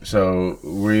So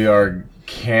we are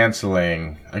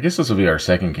canceling. I guess this will be our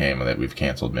second game that we've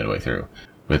canceled midway through.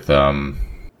 With what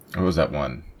was that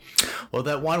one? Well,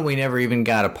 that one we never even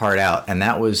got a part out, and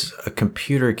that was a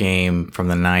computer game from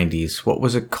the 90s. What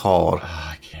was it called?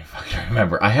 I can't fucking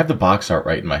remember. I have the box art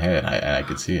right in my head. I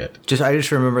could see it. I just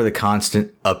remember the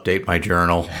constant update my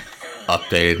journal,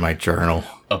 updated my journal,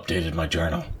 updated my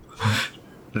journal.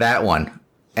 That one,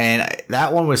 and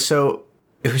that one was so.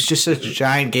 It was just such a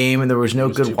giant game, and there was no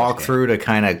good walkthrough to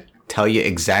kind of tell you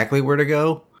exactly where to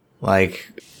go.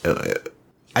 Like,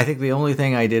 I think the only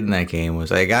thing I did in that game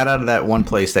was I got out of that one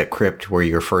place, that crypt where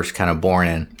you're first kind of born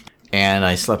in, and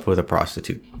I slept with a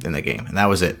prostitute in the game, and that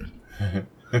was it.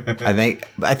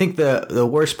 I think the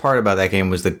worst part about that game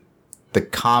was the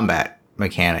combat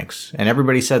mechanics, and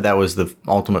everybody said that was the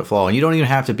ultimate flaw. And you don't even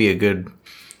have to be a good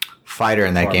fighter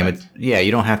in that game.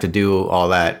 You don't have to do all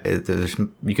that.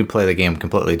 You could play the game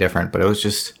completely different, but it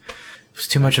was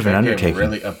too much of an undertaking.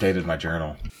 Really updated my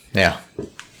journal. Yeah.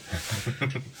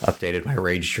 Updated my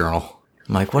rage journal.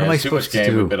 I'm like, what am I supposed to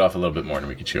do? We bit off a little bit more than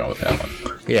we could chew on with that one.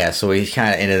 Yeah, so we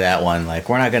kind of into that one. Like,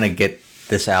 we're not going to get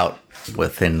this out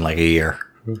within like a year.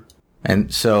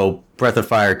 And so, Breath of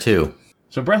Fire 2.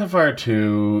 So, Breath of Fire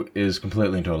 2 is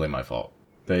completely and totally my fault.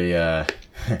 I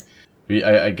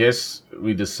guess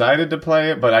we decided to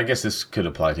play it, but I guess this could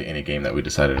apply to any game that we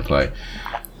decided to play.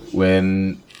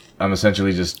 When I'm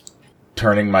essentially just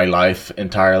turning my life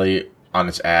entirely on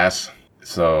its ass.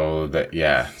 So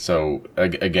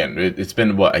again, it's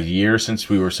been a year since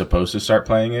we were supposed to start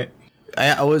playing it.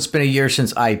 It's been a year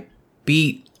since I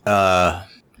beat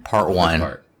part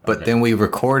 1, but then we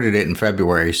recorded it in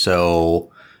February. So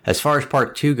as far as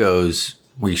part 2 goes,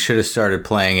 we should have started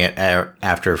playing it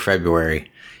after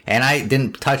February. And I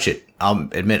didn't touch it. I'll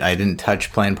admit I didn't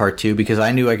touch playing part 2 because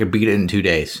I knew I could beat it in 2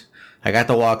 days. I got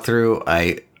the walkthrough.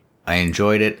 I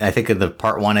enjoyed it. I think of the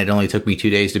part 1, it only took me 2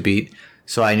 days to beat.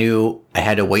 So I knew I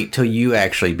had to wait till you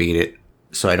actually beat it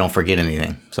so I don't forget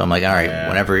anything. So I'm like, all right,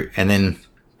 whenever. And then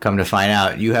come to find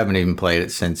out, you haven't even played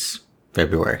it since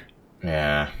February.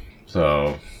 Yeah.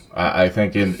 So I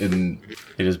think it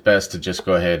is best to just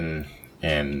go ahead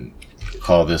and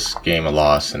call this game a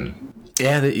loss. And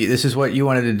yeah, this is what you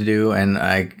wanted to do, and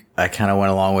I kind of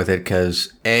went along with it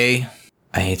because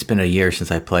it's been a year since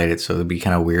I played it, so it'd be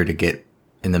kind of weird to get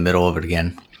in the middle of it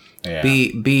again. Yeah.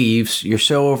 B, you're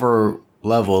so over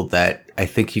leveled that I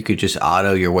think you could just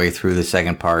auto your way through the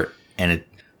second part, and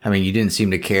you didn't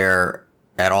seem to care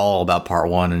at all about part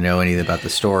 1 and know anything about the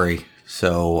story.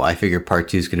 So I figured part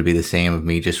 2 is going to be the same of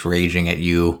me just raging at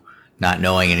you, not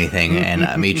knowing anything,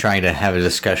 and me trying to have a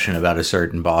discussion about a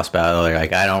certain boss battle.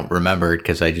 Like, I don't remember it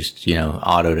because I just,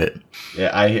 autoed it. Yeah,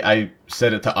 I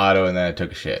set it to auto and then I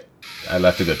took a shit. I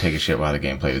left it to go take a shit while the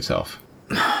game played itself.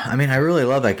 I really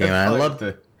love that game.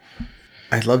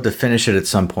 I'd love to finish it at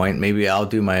some point. Maybe I'll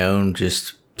do my own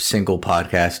just single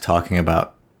podcast talking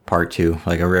about part 2,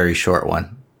 like a very short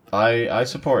one. I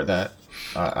support that.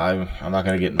 I'm not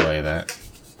going to get in the way of that.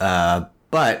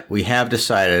 But we have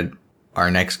decided our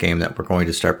next game that we're going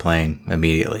to start playing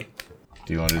immediately.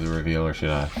 Do you want to do the reveal or should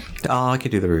I? Oh, I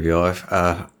could do the reveal.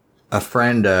 A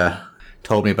friend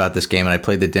told me about this game and I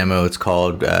played the demo. It's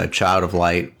called Child of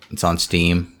Light. It's on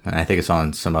Steam and I think it's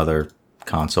on some other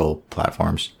console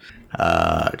platforms.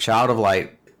 Child of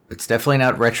Light. It's definitely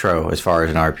not retro as far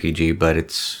as an RPG, but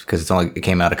it's because it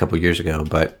came out a couple years ago,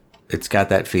 but it's got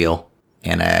that feel.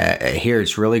 And I hear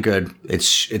it's really good.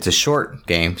 It's a short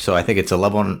game, so I think it's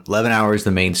 11 hours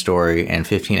the main story and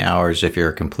 15 hours if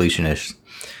you're a completionist,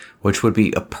 which would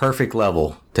be a perfect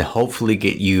level to hopefully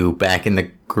get you back in the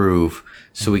groove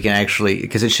so we can actually,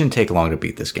 because it shouldn't take long to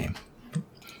beat this game.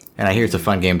 And I hear it's a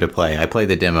fun game to play. I played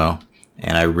the demo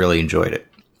and I really enjoyed it.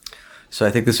 So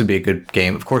I think this would be a good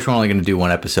game. Of course, we're only going to do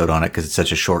one episode on it because it's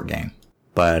such a short game.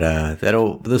 But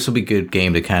this will be a good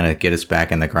game to kind of get us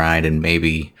back in the grind and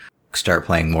maybe start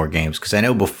playing more games. Because I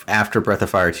know after Breath of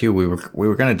Fire 2, we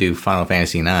were going to do Final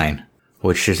Fantasy IX,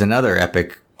 which is another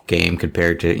epic game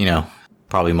compared to,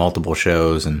 probably multiple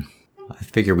shows. And I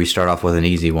figure we start off with an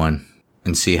easy one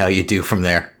and see how you do from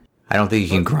there. I don't think you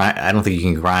can grind. I don't think you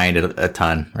can grind a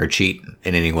ton or cheat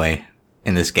in any way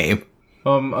in this game.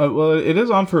 Well, it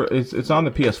is on it's on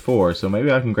the PS4, so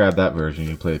maybe I can grab that version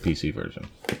and play the PC version.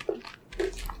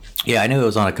 Yeah, I knew it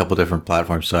was on a couple different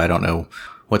platforms, so I don't know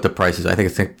what the price is. I think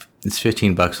it's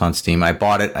 $15 on Steam. I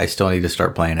bought it. I still need to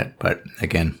start playing it, but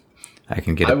again, I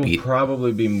can get a beat. I will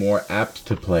probably be more apt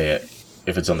to play it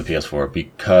if it's on the PS4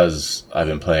 because I've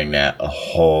been playing that a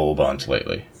whole bunch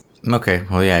lately. Okay,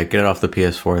 well, yeah, get it off the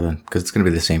PS4 then, because it's going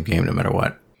to be the same game no matter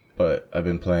what. But I've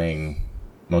been playing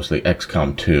mostly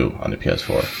XCOM 2 on the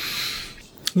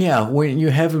PS4. Yeah, when you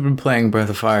haven't been playing Breath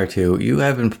of Fire 2, you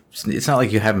haven't. It's not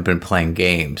like you haven't been playing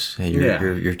games.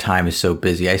 Your time is so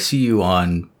busy. I see you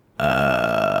on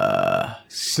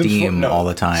Steam all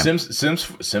the time.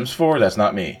 Sims 4. That's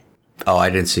not me. Oh, I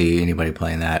didn't see anybody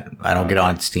playing that. I don't get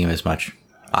on Steam as much.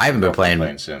 I haven't been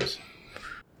playing Sims.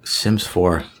 Sims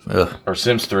 4. Ugh. Or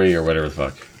Sims 3 or whatever the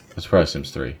fuck. It's probably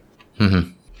Sims 3.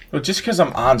 Mm-hmm. But just because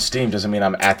I'm on Steam doesn't mean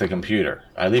I'm at the computer.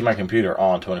 I leave my computer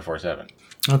on 24/7.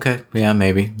 Okay, yeah,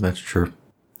 maybe. That's true.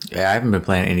 Yeah, I haven't been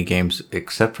playing any games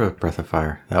except for Breath of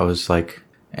Fire. That was like...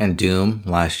 And Doom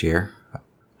last year. I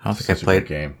don't think I played... a good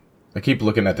game. I keep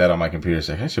looking at that on my computer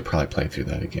saying, I should probably play through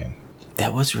that again.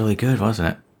 That was really good, wasn't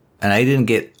it? And I didn't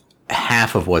get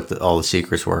half of what all the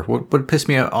secrets were. What pissed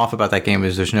me off about that game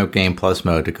is there's no Game Plus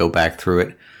mode to go back through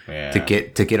it. Yeah. To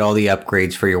get all the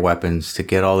upgrades for your weapons, to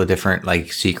get all the different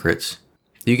like secrets.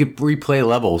 You could replay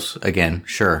levels again,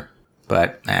 sure,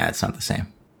 but it's not the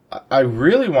same. I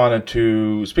really wanted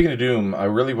to. Speaking of Doom, I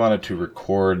really wanted to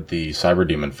record the Cyber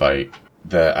Demon fight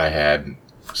that I had,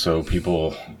 so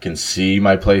people can see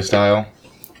my playstyle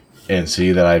and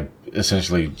see that I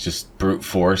essentially just brute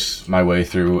force my way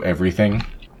through everything.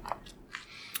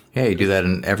 Yeah, you do that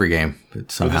in every game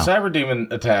somehow. With the Cyber Demon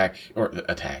the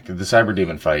Cyber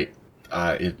Demon fight,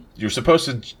 you're supposed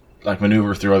to like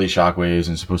maneuver through all these shockwaves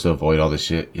and supposed to avoid all this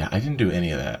shit. Yeah, I didn't do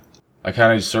any of that. I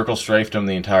kind of just circle strafed him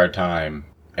the entire time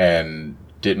and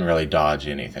didn't really dodge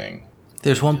anything.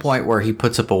 There's one point where he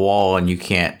puts up a wall and you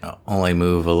can't only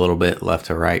move a little bit left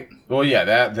or right. Well,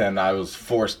 yeah, then I was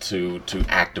forced to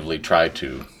actively try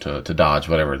to dodge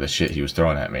whatever the shit he was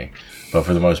throwing at me. But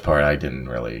for the most part, I didn't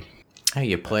really. Hey,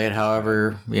 you play it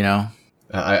however, you know.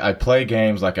 I play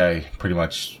games like I pretty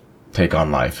much take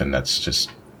on life, and that's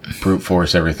just brute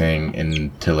force everything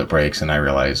until it breaks, and I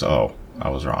realize, oh, I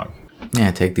was wrong.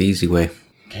 Yeah, take the easy way.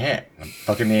 Can't. I'm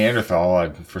fucking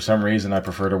Neanderthal. For some reason, I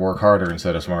prefer to work harder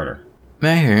instead of smarter.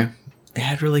 I hear you.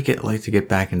 Yeah, I'd really like to get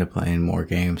back into playing more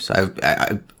games.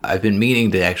 I've been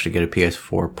meaning to actually get a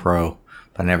PS4 Pro,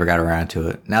 but I never got around to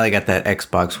it. Now they got that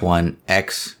Xbox One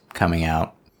X coming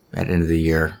out at the end of the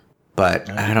year, but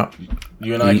I don't.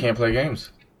 You and I can't play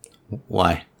games.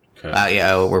 Why?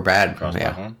 Yeah, we're bad.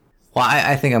 Yeah. Well,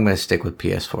 I think I'm going to stick with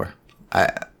PS4.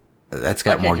 That's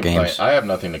got more games. I have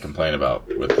nothing to complain about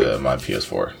with my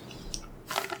PS4.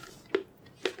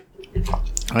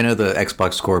 I know the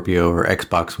Xbox Scorpio or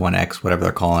Xbox One X, whatever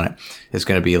they're calling it, is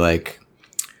going to be like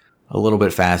a little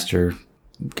bit faster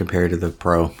compared to the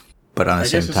Pro, but on the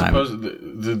same time.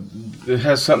 It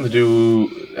has something to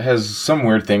do, has some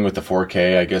weird thing with the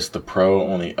 4K. I guess the Pro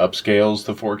only upscales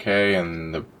to 4K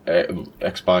and the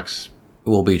Xbox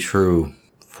will be true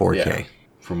 4K. Yeah,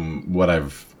 from what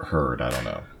I've heard, I don't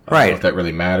know. I don't know if that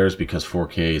really matters because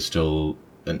 4K is still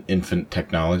an infant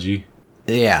technology.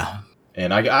 Yeah.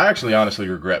 And I actually honestly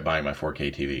regret buying my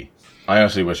 4K TV. I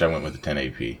honestly wish I went with the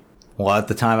 1080p. Well, at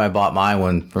the time I bought mine,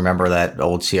 when remember that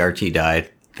old CRT died,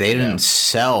 they didn't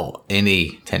sell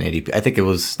any 1080p. I think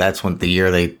that's when the year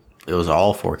it was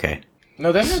all 4K.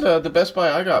 No, they had the Best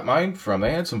Buy I got mine from.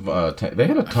 They had some. They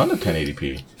had a ton of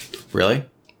 1080p. Really?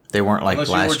 They weren't like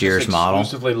last year's model.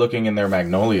 Exclusively looking in their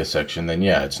Magnolia section, then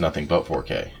yeah, it's nothing but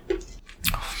 4K.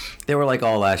 They were like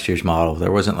all last year's model.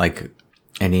 There wasn't like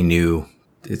any new.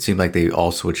 It seemed like they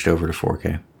all switched over to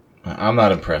 4K. I'm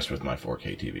not impressed with my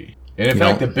 4K TV. And in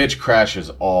fact, the bitch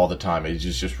crashes all the time. It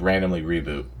just randomly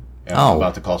reboot. And I'm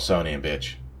about to call Sony a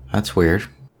bitch. That's weird.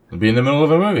 I'll be in the middle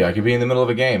of a movie. I could be in the middle of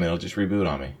a game and it'll just reboot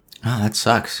on me. Oh, that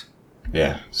sucks.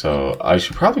 Yeah, so I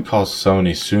should probably call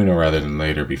Sony sooner rather than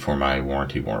later before my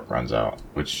warranty runs out.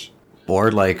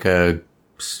 Or like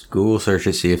Google search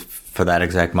to see if for that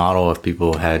exact model if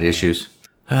people had issues.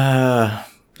 Yeah,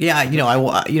 I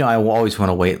will always want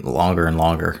to wait longer and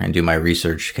longer and do my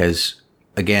research because,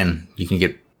 again, you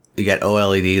got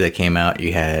OLED that came out.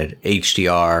 You had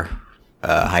HDR,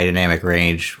 high dynamic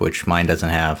range, which mine doesn't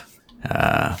have.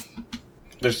 I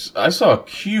saw a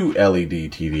QLED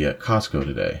TV at Costco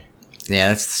today. Yeah,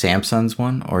 that's Samsung's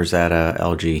one, or is that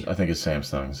LG? I think it's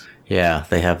Samsung's. Yeah,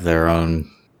 they have their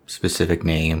own specific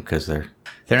name because they're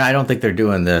not. I don't think they're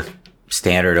doing the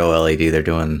standard OLED. They're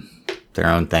doing their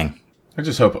own thing. I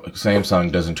just hope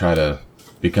Samsung doesn't try to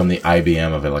become the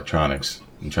IBM of electronics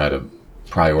and try to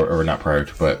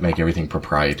but make everything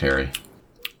proprietary.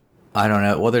 I don't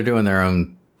know. Well, they're doing their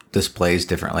own displays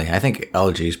differently. I think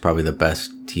LG is probably the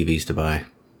best TVs to buy.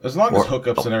 As long as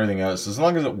hookups and everything else, as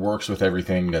long as it works with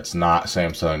everything that's not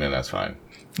Samsung, then that's fine.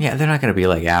 Yeah, they're not going to be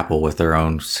like Apple with their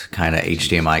own kind of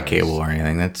HDMI cable or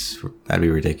anything. That'd be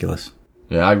ridiculous.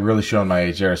 Yeah, I really showed my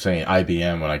age there saying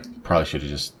IBM when I probably should have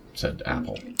just said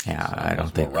Apple. Yeah, I don't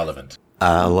think more relevant.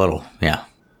 A little, yeah,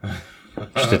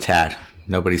 just a tad.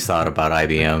 Nobody's thought about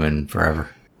IBM in forever.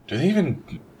 Do they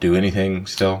even do anything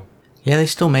still? Yeah, they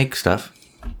still make stuff.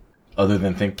 Other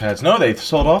than ThinkPads? No, they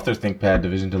sold off their ThinkPad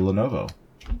division to Lenovo.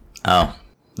 Oh,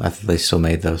 I thought they still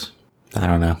made those. I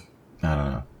don't know. I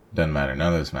don't know. Doesn't matter.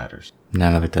 None of this matters.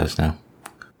 None of it does now.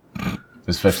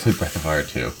 Especially Breath of Fire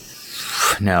 2.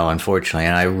 No, unfortunately,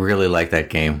 and I really like that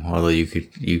game. Although you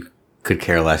could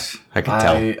care less. I could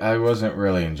tell. I wasn't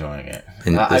really enjoying it.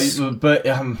 And But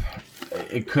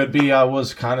it could be I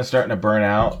was kind of starting to burn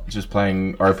out just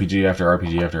playing RPG after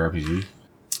RPG after RPG.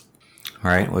 All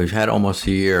right, we've had almost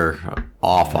a year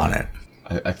off on it.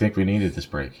 I think we needed this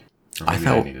break. Or maybe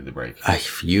I needed the break.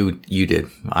 You did.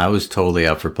 I was totally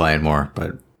up for playing more,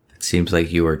 but it seems like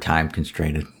you were time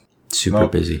constrained. Super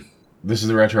busy. This is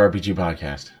the Retro RPG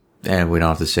Podcast. And we don't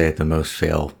have to say it, the most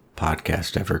fail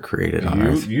podcast ever created on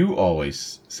Earth. You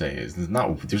always say it.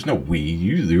 There's no we.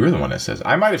 You're the one that says it.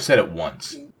 I might have said it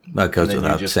once. That goes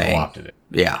without saying. Co-opted it.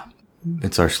 Yeah.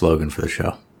 It's our slogan for the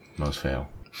show. Most fail.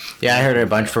 Yeah, I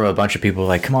heard from a bunch of people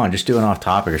like, come on, just do an off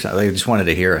topic or something. They just wanted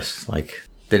to hear us. Like,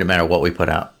 didn't matter what we put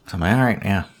out. So I'm like, all right,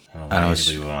 yeah. I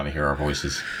usually want to hear our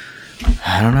voices.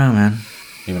 I don't know, man.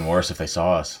 Even worse if they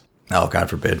saw us. Oh, God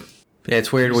forbid. Yeah,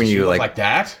 it's weird when you like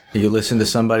that. You listen to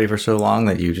somebody for so long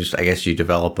that you just, I guess you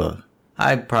develop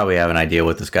I probably have an idea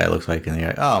what this guy looks like, and you're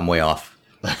like, oh, I'm way off.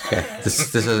 Okay,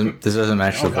 this doesn't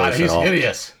match the voice he's at all.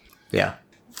 Hideous. Yeah.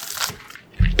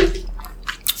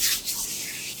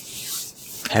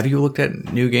 Have you looked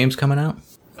at new games coming out?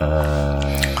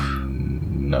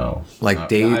 No. Like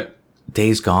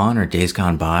Days Gone or Days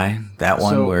Gone By? That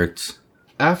one where it's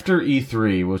after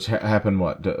E3, which happened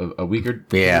what a week or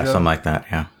two ago? Something like that.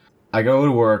 Yeah. I go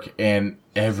to work and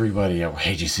everybody,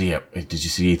 hey, did you see it? Did you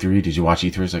see E3? Did you watch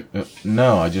E3? It's like,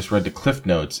 no, I just read the Cliff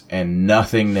Notes and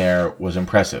nothing there was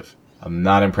impressive. I'm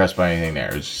not impressed by anything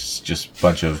there. It's just a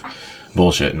bunch of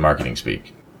bullshit and marketing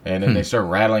speak. And then they start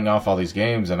rattling off all these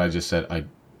games, and I just said, I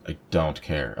don't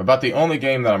care. About the only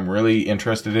game that I'm really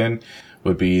interested in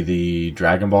would be the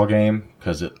Dragon Ball game,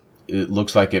 because it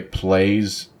looks like it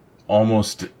plays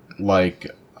almost like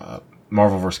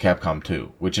Marvel vs. Capcom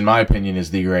 2, which in my opinion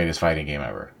is the greatest fighting game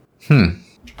ever.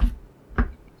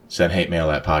 Send hate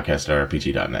mail at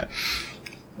podcast@rpg.net.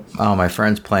 Oh, my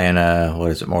friend's playing,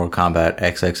 Mortal Kombat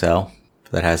XXL,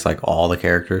 that has like all the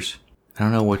characters. I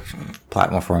don't know which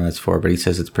platform it's for, but he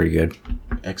says it's pretty good.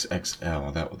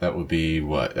 XXL, that would be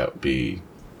what? That'd be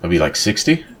like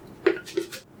 60?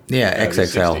 Yeah,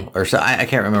 XXL or so. I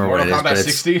can't remember what it is, but it's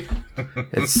 60.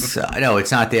 It's no,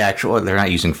 it's not the actual. They're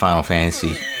not using Final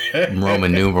Fantasy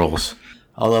Roman numerals.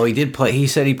 Although he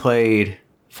said he played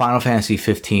Final Fantasy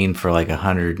 15 for like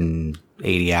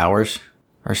 180 hours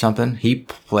or something. He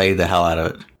played the hell out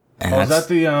of it. And is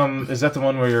that the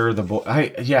one where you're the boy?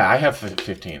 I have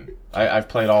 15. I've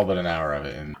played all but an hour of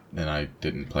it, and then I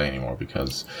didn't play anymore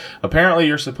because apparently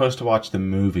you're supposed to watch the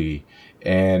movie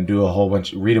and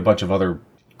read a bunch of other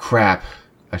crap,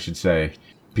 I should say,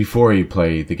 before you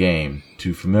play the game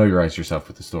to familiarize yourself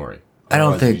with the story. I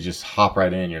don't think you just hop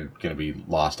right in. You're going to be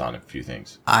lost on a few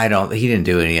things. He didn't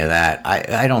do any of that.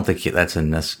 I don't think that's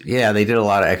in this. Yeah, they did a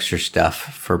lot of extra stuff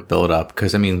for build up.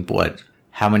 Because I mean,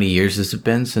 how many years has it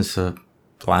been since the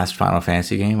last Final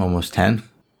Fantasy game? Almost 10.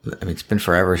 I mean, it's been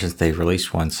forever since they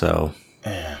released one. So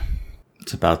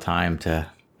it's about time they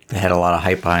had a lot of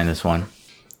hype behind this one.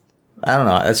 I don't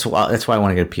know. That's why I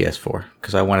want to get a PS4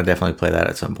 because I want to definitely play that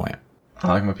at some point. I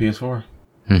like my PS4.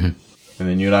 Mm-hmm. And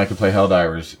then you and I could play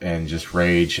Helldivers and just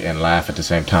rage and laugh at the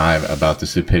same time about the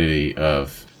stupidity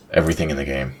of everything in the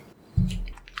game.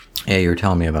 Yeah, you were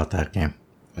telling me about that game.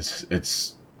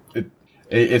 It's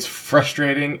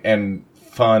frustrating and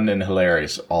fun and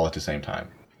hilarious all at the same time.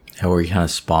 And where you kind of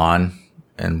spawn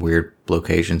in weird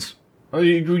locations. Well,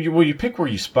 you pick where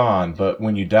you spawn, but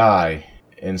when you die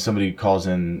and somebody calls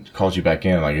you back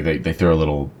in, like they throw a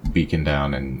little beacon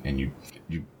down and you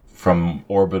from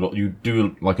orbital, you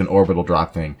do like an orbital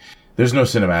drop thing. There's no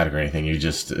cinematic or anything.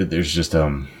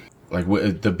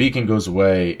 The beacon goes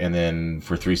away, and then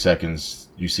for 3 seconds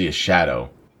you see a shadow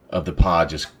of the pod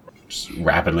just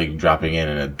rapidly dropping in,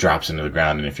 and it drops into the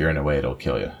ground. And if you're in the way, it'll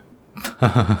kill you.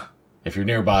 If you're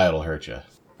nearby, it'll hurt you.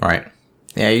 Right.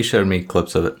 Yeah, you showed me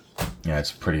clips of it. Yeah,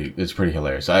 it's pretty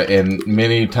hilarious. And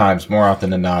many times, more often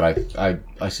than not, I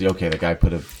see, okay, the guy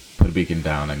put a beacon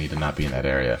down. I need to not be in that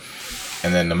area.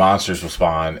 And then the monsters will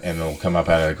spawn, and they'll come up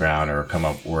out of the ground or come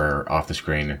up off the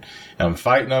screen. And I'm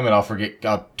fighting them, and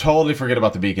I'll totally forget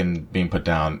about the beacon being put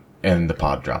down, and the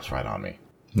pod drops right on me.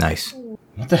 Nice.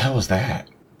 What the hell was that?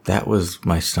 That was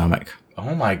my stomach.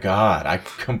 Oh my god, I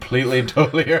completely and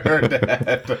totally heard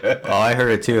that. Oh, I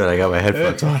heard it too, and I got my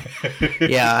headphones on.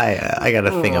 Yeah, I got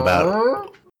a thing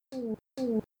about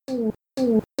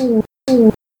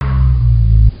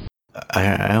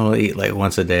I only eat like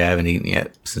once a day. I haven't eaten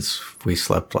yet since we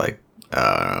slept like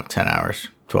 10 hours,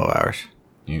 12 hours.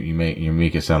 You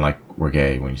make it sound like we're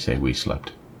gay when you say we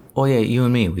slept. Oh yeah, you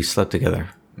and me, we slept together.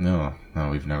 No,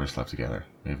 we've never slept together.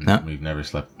 We've never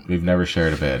slept. We've never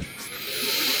shared a bed.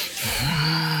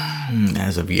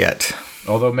 As of yet.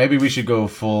 Although maybe we should go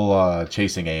full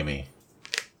chasing Amy.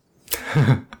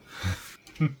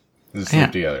 Just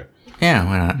sleep together. Yeah,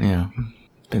 why not?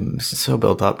 Been so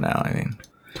built up now.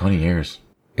 20 years.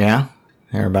 Yeah,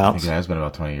 I thereabouts. think it has been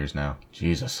about 20 years now.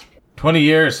 Jesus. 20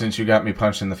 years since you got me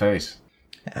punched in the face.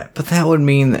 But that would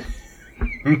mean that.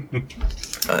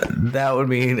 That would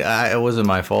mean it wasn't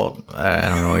my fault. I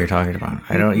don't know what you're talking about.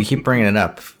 You keep bringing it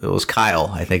up. It was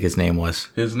Kyle, I think his name was.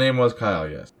 His name was Kyle,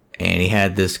 yes. And he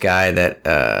had this guy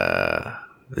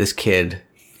this kid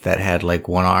that had like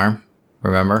one arm.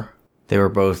 Remember? They were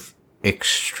both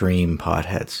extreme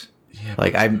potheads. Yeah,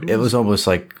 it was almost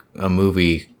like a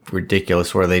movie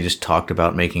ridiculous where they just talked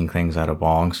about making things out of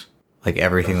bongs. Like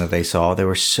everything that they saw, they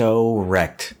were so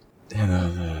wrecked.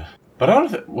 But I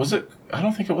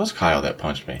don't think it was Kyle that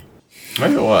punched me.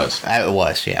 Maybe it was. It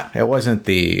was, yeah. It wasn't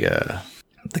the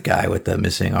guy with the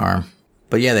missing arm.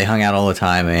 But yeah, they hung out all the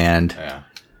time, and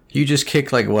you just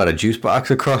kicked like a juice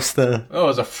box across the. Oh, it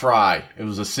was a fry. It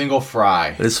was a single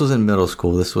fry. This was in middle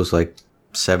school. This was like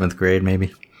 7th grade,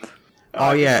 maybe.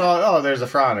 Oh yeah. There's a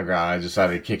fry on the ground. I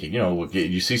decided to kick it.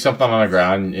 You see something on the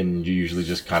ground, and you usually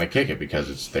just kind of kick it because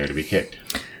it's there to be kicked.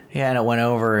 Yeah, and it went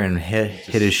over and hit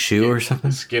his shoe or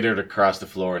something. Skittered across the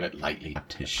floor, and it lightly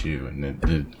tapped his shoe, and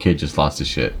the kid just lost his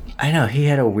shit. I know, he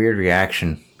had a weird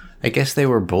reaction. I guess they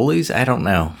were bullies? I don't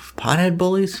know. Pothead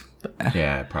bullies?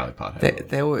 Yeah, probably pothead.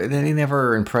 They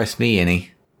never impressed me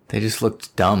any. They just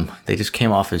looked dumb. They just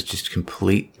came off as just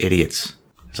complete idiots.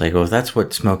 It's like, well, if that's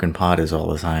what smoking pot is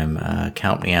all the time,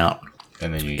 count me out.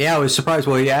 And then Yeah, I was surprised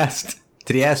what he asked.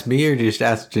 Did he ask me or did he just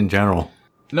ask in general?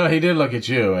 No, he did look at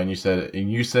you, and you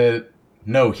said,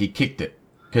 no, he kicked it.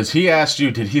 Because he asked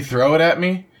you, did he throw it at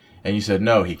me? And you said,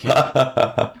 no, he kicked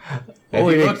it. And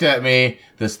he looked at me,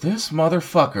 this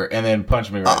motherfucker, and then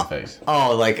punched me right in the face.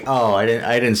 I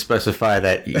didn't specify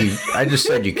that. I just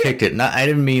said you kicked it. I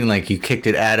didn't mean like you kicked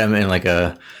it at him in like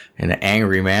in an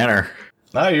angry manner.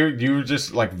 No, you were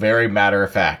just like very matter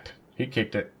of fact. He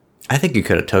kicked it. I think you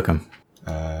could have took him.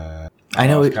 I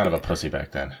know. He was kind of a pussy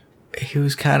back then. He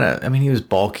was he was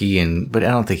bulky, but I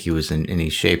don't think he was in any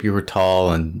shape. You were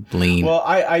tall and lean. Well,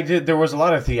 I did. There was a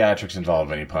lot of theatrics involved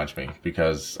when he punched me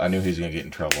because I knew he was going to get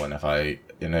in trouble, and if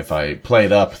I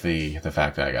played up the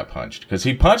fact that I got punched, because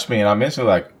he punched me, and I'm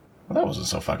instantly like, well, that wasn't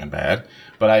so fucking bad.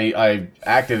 But I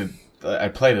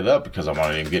played it up because I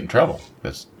wanted him to get in trouble.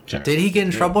 Did he get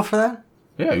in trouble for that?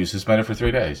 Yeah, he was suspended for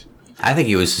 3 days. I think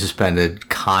he was suspended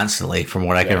constantly, from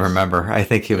what I can remember. I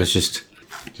think he was just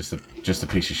a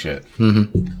piece of shit.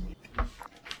 Mm-hmm.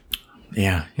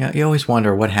 Yeah. You always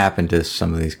wonder what happened to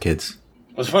some of these kids.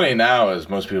 What's funny now is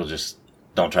most people just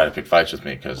don't try to pick fights with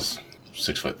me because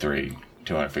 6'3",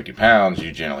 250 pounds.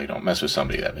 You generally don't mess with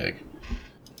somebody that big.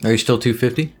 Are you still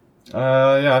 250?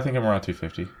 Yeah, I think I'm around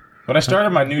 250. When I started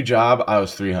my new job, I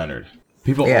was 300.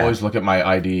 People always look at my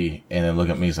ID and then look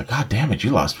at me. He's like, God damn it,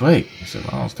 you lost weight. I said,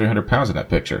 well, I was 300 pounds in that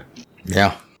picture.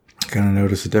 Yeah. Gonna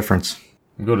notice a difference.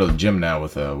 I go to the gym now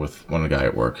with one of the guy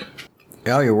at work.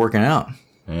 Oh, you're working out.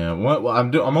 Yeah. Well,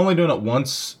 I'm only doing it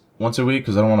once a week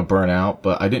because I don't want to burn out.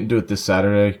 But I didn't do it this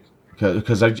Saturday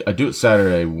because I do it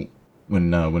Saturday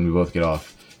when we both get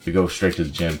off. We go straight to the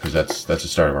gym because that's the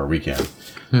start of our weekend.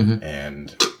 Mm-hmm.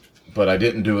 But I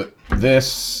didn't do it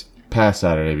this past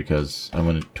Saturday because I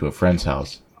went to a friend's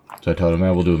house. So I told him,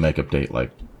 we'll do a makeup date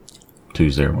like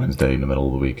Tuesday or Wednesday in the middle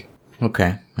of the week.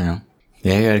 Okay. Yeah.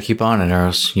 Yeah, you gotta keep on it, or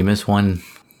else you miss one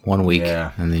week,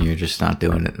 and then you're just not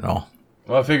doing it at all.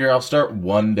 Well, I figure I'll start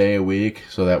 1 day a week,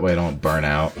 so that way I don't burn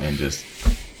out and just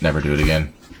never do it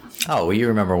again. Oh, well, you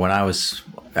remember when I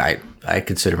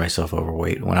consider myself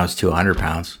overweight when I was 200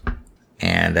 pounds,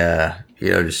 and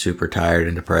just super tired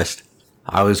and depressed.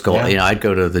 I was going, I'd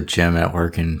go to the gym at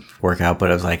work and work out, but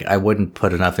I was like, I wouldn't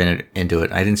put enough into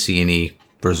it. I didn't see any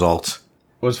results.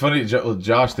 What's funny,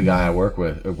 Josh, the guy I work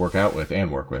out with,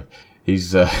 he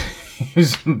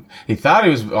thought he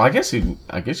was. Well, I guess you'd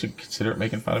consider it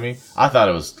making fun of me. I thought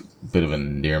it was a bit of an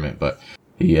endearment, but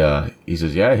he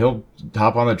says, he'll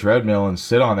hop on the treadmill and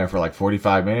sit on there for like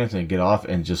 45 minutes and get off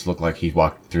and just look like he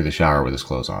walked through the shower with his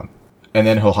clothes on, and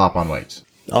then he'll hop on weights.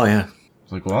 Oh yeah.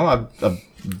 It's like, well, I'm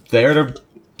there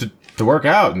to work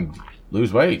out and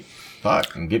lose weight,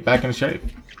 and get back into shape.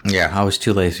 Yeah, I was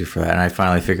too lazy for that, and I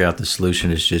finally figured out the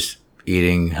solution is just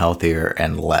eating healthier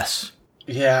and less.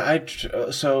 Yeah,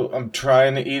 so I'm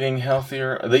trying to eating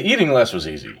healthier. The eating less was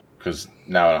easy because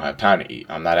now I don't have time to eat.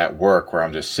 I'm not at work where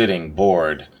I'm just sitting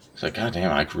bored. It's like, God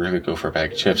damn, I could really go for a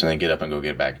bag of chips and then get up and go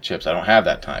get a bag of chips. I don't have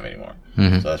that time anymore.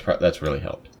 So that's really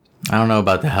helped. I don't know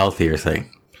about the healthier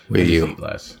thing with you. Eat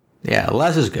less. Yeah,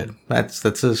 less is good. That's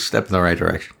a step in the right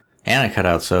direction. And I cut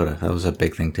out soda. That was a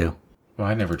big thing too. Well,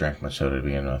 I never drank much soda to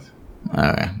begin with.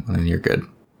 Okay, well, then you're good.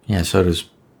 Yeah, soda's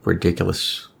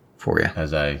ridiculous for you.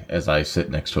 As I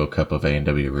sit next to a cup of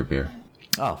A&W root beer.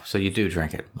 Oh, so you do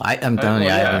drink it. I'm telling you,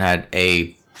 I haven't had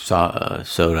a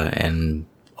soda in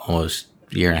almost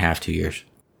a year and a half, 2 years.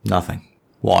 Nothing.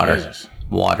 Water. Jesus.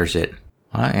 Water's it.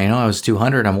 I was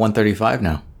 200. I'm 135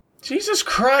 now. Jesus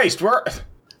Christ,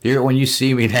 When you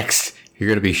see me next, you're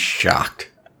going to be shocked.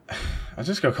 I'll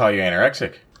just go call you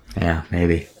anorexic. Yeah,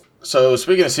 maybe. So,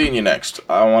 speaking of seeing you next,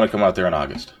 I want to come out there in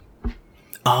August.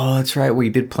 Oh, that's right. We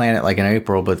did plan it like in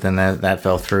April, but then that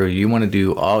fell through. You want to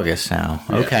do August now.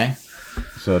 Yeah. Okay.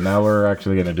 So now we're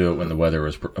actually going to do it when the weather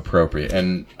was appropriate.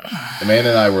 And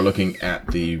Amanda and I were looking at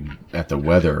the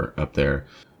weather up there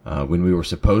when we were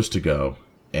supposed to go,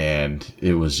 and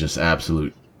it was just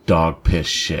absolute dog piss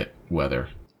shit weather.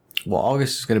 Well,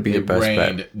 August is going to be your best bet. It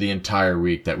rained the entire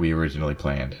week that we originally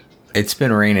planned. It's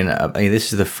been raining.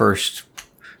 This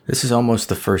is almost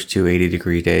the first 2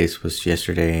 80-degree days was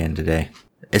yesterday and today.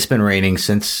 It's been raining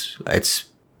since. It's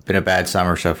been a bad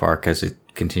summer so far because it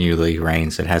continually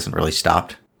rains. It hasn't really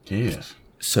stopped. Jesus.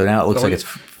 So now it looks like it's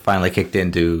finally kicked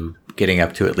into getting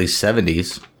up to at least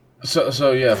 70s.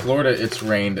 So yeah, Florida, it's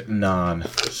rained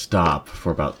non-stop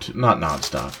for not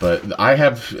non-stop, but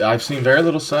I've seen very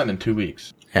little sun in 2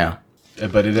 weeks. Yeah.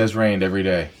 But it has rained every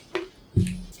day.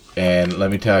 And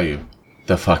let me tell you,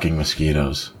 the fucking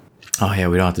mosquitoes. Oh yeah,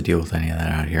 we don't have to deal with any of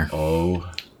that out here.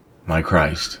 Oh my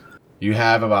Christ. You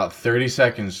have about 30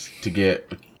 seconds to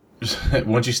get,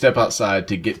 once you step outside,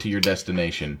 to get to your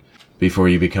destination before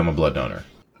you become a blood donor.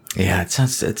 Yeah, it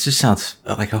just sounds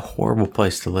like a horrible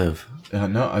place to live.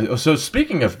 No, so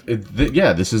speaking of,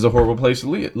 this is a horrible place to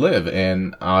live,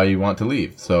 and I want to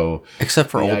leave. So except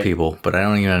for old people, but I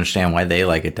don't even understand why they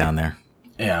like it down there.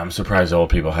 Yeah, I'm surprised old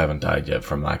people haven't died yet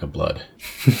from lack of blood.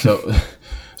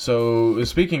 So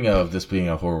speaking of this being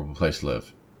a horrible place to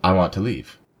live, I want to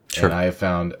leave. Sure. And I have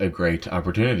found a great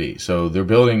opportunity. So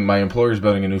my employer's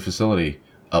building a new facility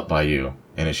up by you,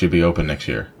 and it should be open next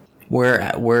year. Where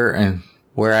at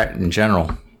in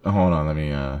general? Hold on, let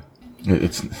me,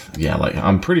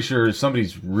 I'm pretty sure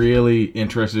somebody's really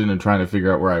interested in trying to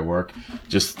figure out where I work.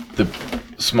 Just the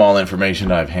small information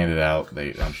I've handed out,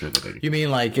 I'm sure that they... You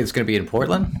mean like it's going to be in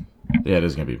Portland? Yeah, it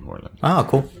is going to be in Portland. Oh,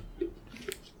 cool.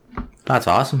 That's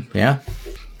awesome, yeah.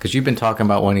 Because you've been talking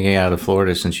about wanting to get out of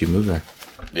Florida since you moved there.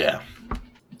 Yeah.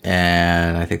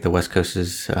 And I think the West Coast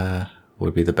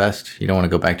would be the best. You don't want to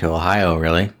go back to Ohio,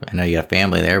 really. I know you have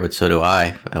family there, but so do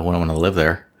I. I wouldn't want to live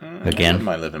there again. I wouldn't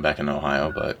mind living back in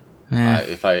Ohio, but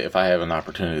if I have an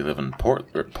opportunity to live in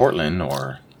Portland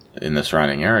or in the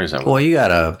surrounding areas, I would. Well, you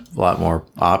got a lot more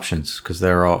options because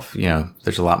they're all,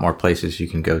 there's a lot more places you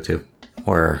can go to.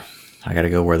 Where I got to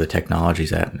go where the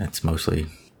technology's at, and it's mostly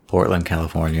Portland,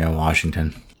 California,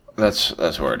 Washington. That's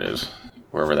where it is.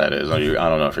 Wherever that is. I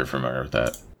don't know if you're familiar with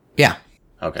that. Yeah.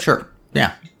 Okay. Sure.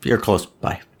 Yeah. You're close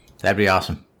by. That'd be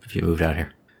awesome if you moved out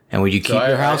here. And would you keep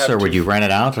your house or would you rent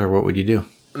it out or what would you do?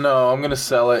 No, I'm going to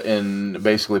sell it and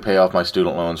basically pay off my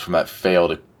student loans from that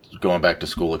failed going back to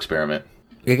school experiment.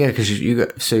 Yeah,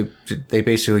 because so they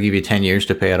basically give you 10 years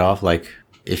to pay it off, like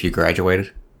if you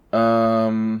graduated?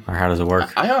 Or how does it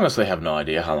work? I honestly have no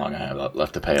idea how long I have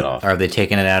left to pay it off. Are they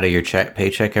taking it out of your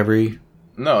paycheck every...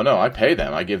 No, I pay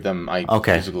them. I give them.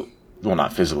 Okay.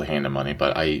 Not physically hand them money,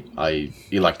 but I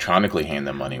electronically hand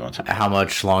them money once a month. How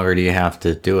much longer do you have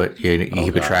to do it? You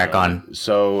keep a track on.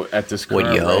 So at this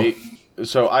current rate,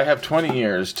 so I have 20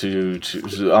 years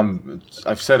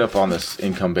I've set up on this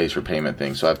income-based repayment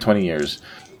thing. So I have 20 years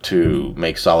to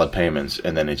make solid payments,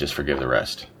 and then they just forgive the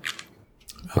rest.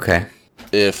 Okay.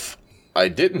 If I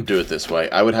didn't do it this way,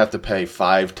 I would have to pay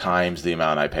 5 times the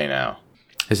amount I pay now.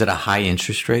 Is it a high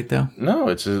interest rate, though? No,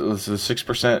 it's a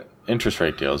 6% interest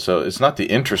rate deal. So it's not the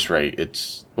interest rate.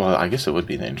 I guess it would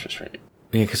be the interest rate.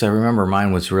 Yeah, because I remember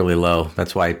mine was really low.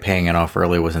 That's why paying it off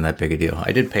early wasn't that big a deal.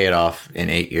 I did pay it off in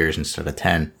 8 years instead of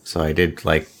 10. So I did,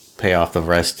 pay off the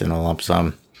rest in a lump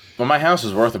sum. Well, my house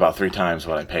is worth about 3 times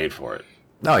what I paid for it.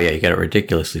 Oh, yeah, you got it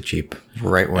ridiculously cheap.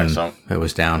 Right when it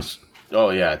was down.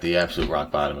 Oh, yeah, at the absolute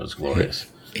rock bottom. It was glorious.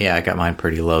 Yeah, I got mine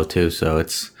pretty low, too. So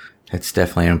it's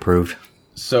definitely improved.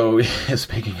 So,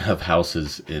 speaking of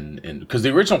houses because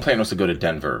the original plan was to go to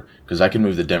Denver, because I can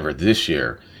move to Denver this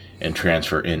year and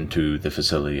transfer into the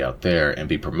facility out there and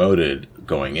be promoted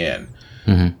going in.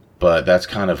 but that's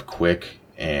kind of quick,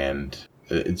 and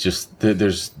it's just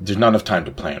there's not enough time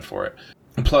to plan for it.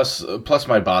 Plus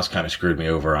my boss kind of screwed me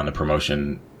over on the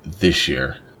promotion this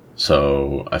year,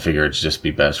 so I figure it'd just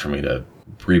be best for me to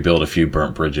rebuild a few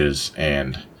burnt bridges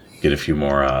and get a few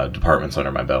more departments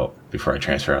under my belt before I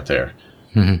transfer out there.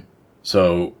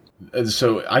 So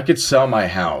I could sell my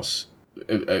house.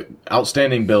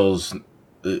 Outstanding bills.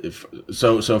 If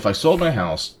I sold my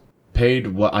house, paid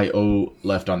what I owe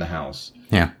left on the house,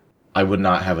 I would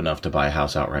not have enough to buy a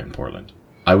house outright in Portland.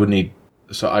 I would need.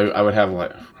 So I would have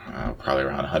like probably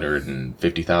around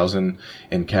 $150,000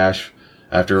 in cash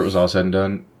after it was all said and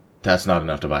done. That's not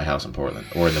enough to buy a house in Portland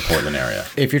or in the Portland area.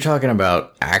 If you're talking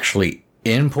about actually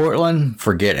in Portland,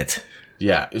 forget it.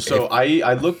 Yeah. So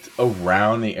I looked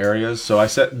around the areas. So I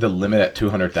set the limit at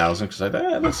 200,000 because I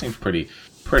thought that seems pretty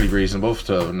reasonable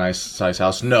to a nice size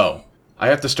house. No, I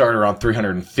have to start around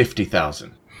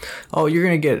 350,000. Oh, you're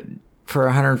gonna get for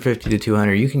 150 to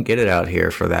 200. You can get it out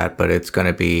here for that, but it's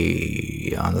gonna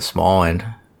be on the small end.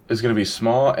 It's gonna be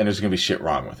small, and there's gonna be shit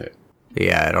wrong with it.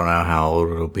 Yeah, I don't know how old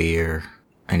it'll be or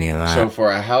any of that. So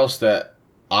for a house that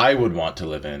I would want to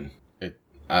live in,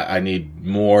 I need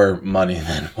more money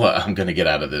than what I'm going to get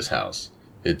out of this house.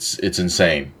 It's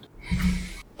insane.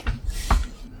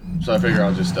 So I figure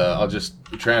I'll just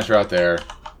transfer out there,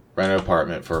 rent an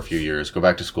apartment for a few years, go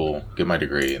back to school, get my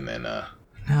degree, and then now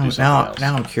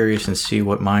I'm curious and see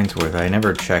what mine's worth. I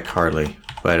never check hardly,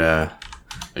 but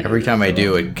every time I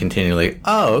do, it continually.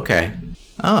 Oh, okay.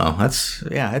 Oh,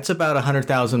 it's about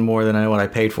 100,000 more than what I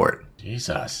paid for it.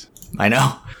 Jesus. I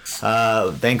know.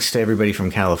 Thanks to everybody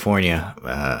from California.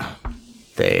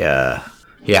 Yeah.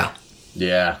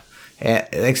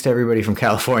 Thanks to everybody from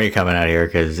California coming out here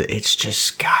because it's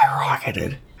just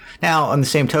skyrocketed. Now, on the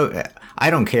same token, I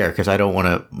don't care because I don't want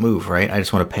to move, right? I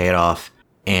just want to pay it off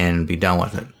and be done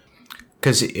with it.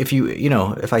 Because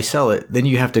if I sell it, then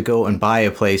you have to go and buy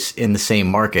a place in the same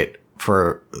market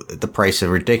for the price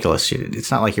of ridiculous.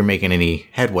 It's not like you're making any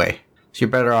headway. So you're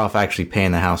better off actually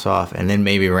paying the house off and then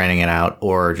maybe renting it out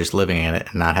or just living in it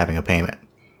and not having a payment.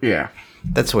 Yeah.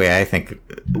 That's the way I think.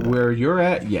 Where you're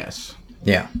at, yes.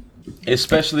 Yeah.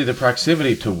 Especially the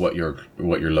proximity to what you're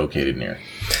located near.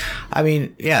 I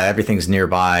mean, yeah, everything's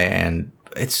nearby and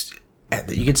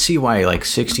you can see why like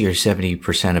 60 or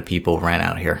 70% of people rent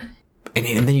out here. And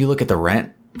then you look at the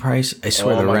rent price. I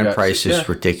swear the rent price is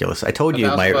ridiculous. I told you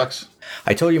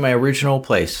my original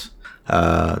place.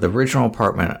 The original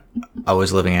apartment I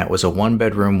was living at was a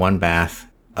 1-bedroom, 1-bath.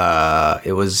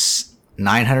 It was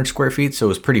 900 square feet, so it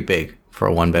was pretty big for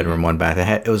a 1-bedroom,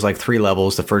 1-bath. It was like 3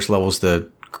 levels. The first level's the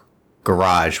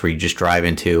garage where you just drive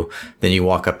into. Then you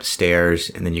walk up the stairs,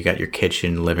 and then you got your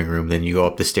kitchen, living room. Then you go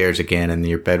up the stairs again, and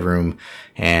your bedroom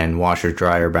and washer,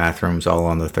 dryer, bathrooms all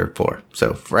on the 3rd floor.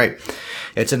 So, right.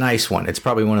 It's a nice one. It's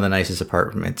probably one of the nicest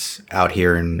apartments out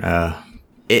here. And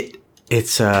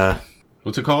it's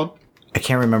what's it called? I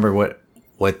can't remember what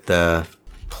the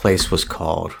place was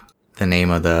called, the name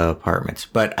of the apartments.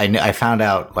 But I found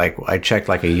out, like, I checked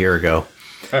like a year ago.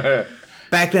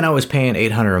 Back then I was paying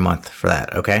 $800 a month for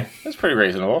that, okay? That's pretty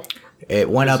reasonable. It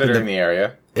went up in the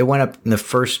area. It went up in the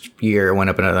first year, it went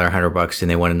up another $100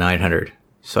 and they went to $900.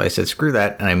 So I said, screw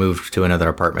that, and I moved to another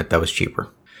apartment that was cheaper.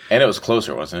 And it was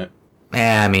closer, wasn't it?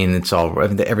 I mean,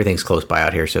 everything's close by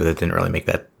out here, so that didn't really make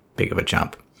that big of a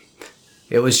jump.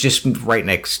 It was just right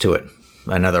next to it.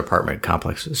 Another apartment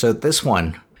complex. So this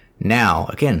one, now,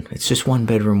 again, it's just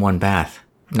 1-bedroom, 1-bath,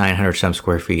 900 some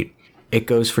square feet. It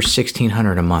goes for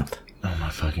 $1,600 a month. Oh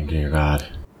my fucking dear God.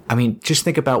 I mean, just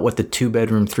think about what the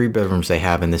 2-bedroom, 3-bedrooms they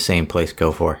have in the same place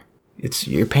go for.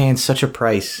 You're paying such a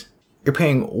price. You're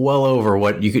paying well over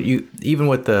what you even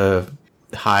with the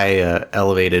high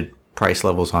elevated price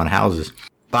levels on houses.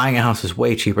 Buying a house is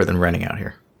way cheaper than renting out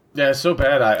here. Yeah, it's so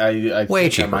bad. I way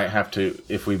think cheaper. I might have to,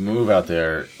 if we move out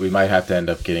there, we might have to end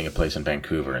up getting a place in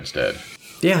Vancouver instead.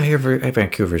 Yeah, I hear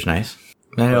Vancouver's nice.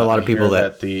 I know a lot of people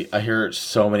I hear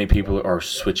so many people are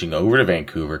switching over to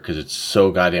Vancouver because it's so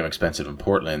goddamn expensive in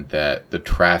Portland that the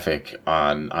traffic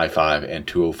on I-5 and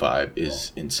 205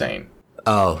 is insane.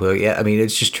 Oh, well, yeah. I mean,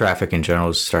 it's just traffic in general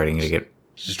is starting to get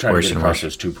just trying to get across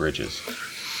those 2 bridges.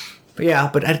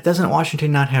 But doesn't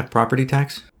Washington not have property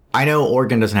tax? I know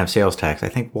Oregon doesn't have sales tax. I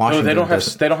think Washington. No,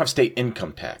 they don't have state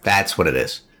income tax. That's what it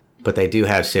is. But they do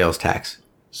have sales tax.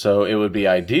 So it would be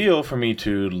ideal for me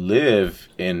to live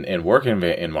and work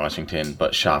in Washington,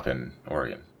 but shop in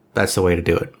Oregon. That's the way to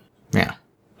do it. Yeah.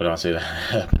 But I don't see that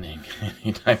happening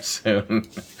anytime soon.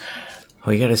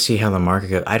 Well, you got to see how the market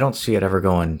goes. I don't see it ever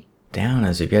going down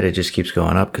as of yet. It just keeps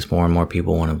going up because more and more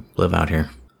people want to live out here,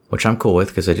 which I'm cool with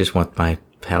because I just want my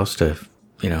house to,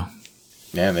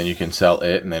 Yeah, and then you can sell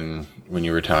it, and then when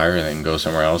you retire, and then go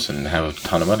somewhere else and have a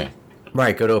ton of money.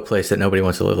 Right, go to a place that nobody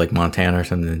wants to live, like Montana or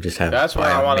something, and just have That's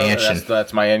why I a want to. mansion.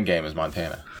 That's my end game is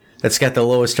Montana. That's got the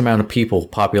lowest amount of people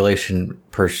population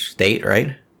per state,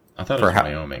 right? I thought it was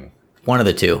Wyoming. One of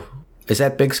the two. Is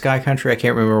that Big Sky Country? I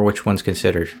can't remember which one's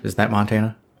considered. Is that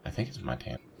Montana? I think it's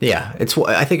Montana. Yeah,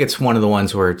 I think it's one of the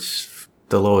ones where it's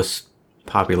the lowest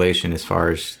population as far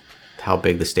as how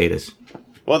big the state is.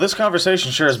 Well, this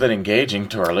conversation sure has been engaging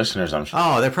to our listeners, I'm sure.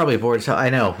 Oh, they're probably bored. So I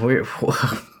know.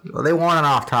 They want an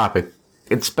off topic.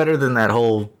 It's better than that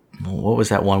whole. What was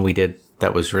that one we did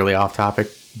that was really off topic?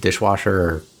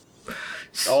 Dishwasher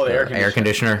or the air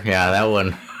conditioner? Yeah, that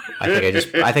one.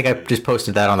 I think I just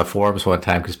posted that on the forums one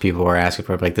time because people were asking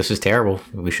for it. Like, this is terrible.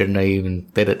 We shouldn't have even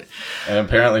did it. And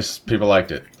apparently people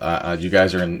liked it. You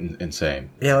guys are insane.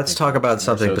 Yeah, let's talk about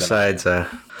something besides.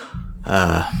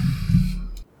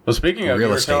 Well, speaking of, you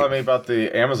were telling me about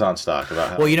the Amazon stock.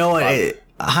 About how well, you know what?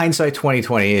 Hindsight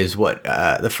 2020 is what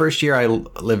the first year I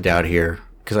lived out here,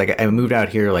 because I moved out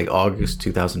here like August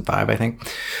 2005, I think.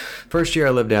 First year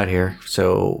I lived out here,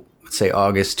 so let's say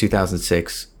August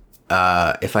 2006.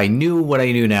 If I knew what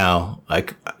I knew now, I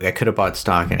could have bought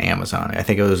stock in Amazon. I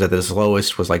think it was at its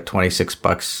lowest was like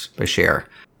 $26 a share.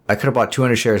 I could have bought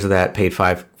 200 shares of that, paid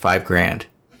 $5,000.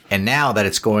 And now that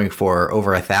it's going for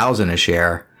over $1,000 a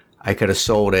share, I could have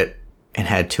sold it and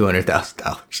had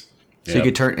 $200,000. So you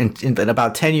could turn in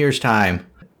about 10 years time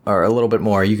or a little bit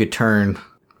more, you could turn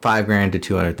 $5,000 to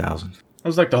 $200,000. It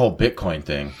was like the whole Bitcoin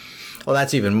thing. Well,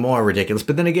 that's even more ridiculous.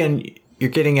 But then again,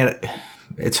 you're getting at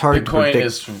it's hard Bitcoin to predict.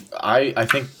 is, I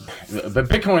think, but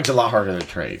Bitcoin's a lot harder to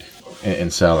trade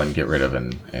and sell and get rid of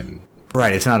and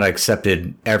Right, it's not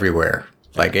accepted everywhere.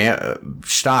 Like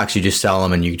stocks, you just sell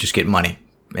them and you just get money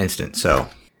instant. So,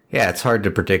 yeah, it's hard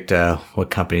to predict what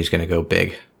company's going to go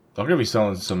big. I'm going to be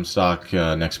selling some stock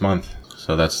next month.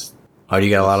 So that's... Oh, do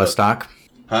you got a lot of stock?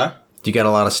 Huh? Do you got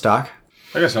a lot of stock?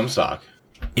 I got some stock.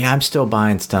 Yeah, I'm still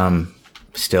buying some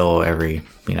every,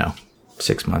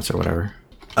 6 months or whatever.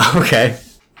 Okay.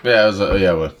 Yeah, it was,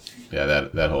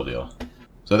 that whole deal.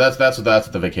 So that's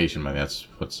the vacation money. That's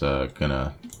what's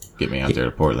gonna get me out there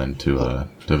to Portland to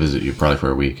visit you probably for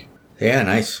a week. Yeah,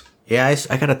 nice. Yeah,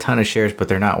 I got a ton of shares, but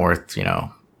they're not worth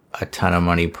a ton of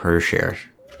money per share.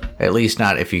 At least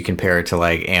not if you compare it to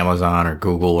like Amazon or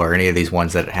Google or any of these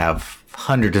ones that have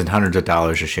hundreds and hundreds of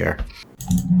dollars a share.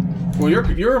 Well,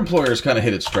 your employer's kind of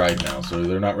hit its stride now, so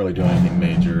they're not really doing anything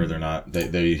major. They're not.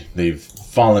 They've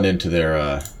fallen into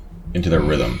their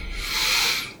rhythm.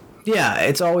 Yeah,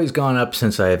 it's always gone up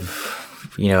since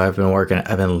I've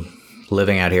been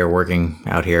living out here, working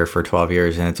out here for 12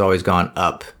 years, and it's always gone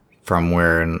up from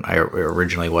where I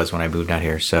originally was when I moved out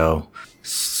here. So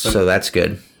that's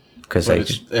good because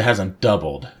it hasn't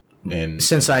doubled.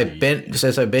 Since I've been,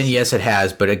 yes, it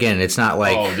has. But again, it's not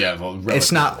like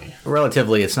it's not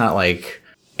relatively. It's not like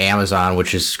Amazon,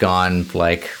 which has gone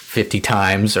like 50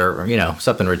 times or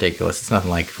something ridiculous. It's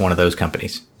nothing like one of those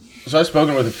companies. So I've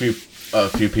spoken with a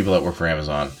few people that work for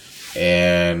Amazon,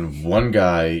 and one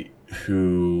guy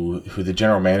who the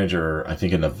general manager, I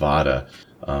think in Nevada,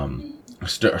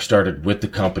 started with the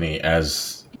company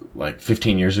as like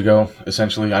 15 years ago,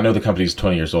 essentially. I know the company's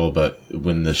 20 years old, but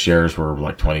when the shares were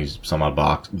like 20 some odd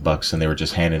bucks, and they were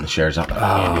just handing the shares out.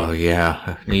 Oh,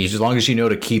 yeah. As long as you know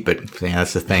to keep it. Yeah,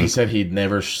 that's the thing. He said he'd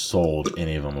never sold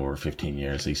any of them over 15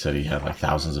 years. He said he had like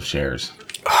thousands of shares.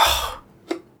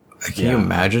 Can you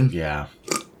imagine? Yeah.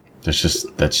 That's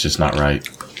just not right.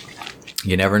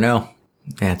 You never know.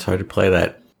 Yeah, it's hard to play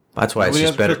that. That's why it's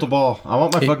just better. Crystal ball. I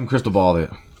want my fucking crystal ball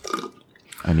there.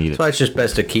 I need it. That's why it's just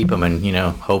best to keep them, and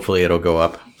hopefully it'll go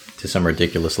up to some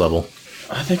ridiculous level.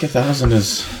 I think 1,000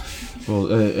 is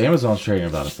Amazon's trading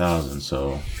about 1,000,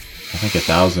 so I think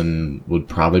 1,000 would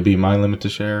probably be my limit to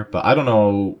share. But I don't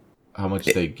know how much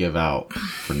they give out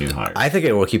for new hires. I think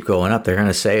it will keep going up. They're going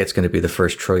to say it's going to be the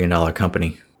first $1 trillion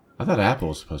company. I thought Apple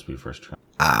was supposed to be the first trillion.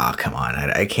 Oh, come on!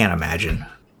 I can't imagine.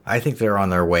 I think they're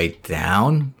on their way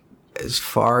down. As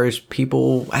far as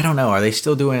people, I don't know. Are they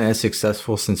still doing it as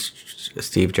successful since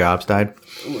Steve Jobs died?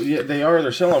 Well, yeah, they are.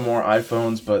 They're selling more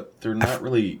iPhones, but they're not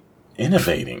really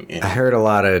innovating. I heard a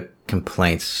lot of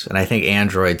complaints, and I think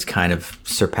Android's kind of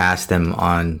surpassed them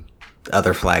on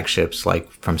other flagships,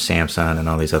 like from Samsung and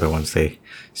all these other ones. They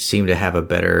seem to have a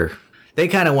better... They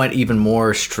kind of went even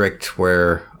more strict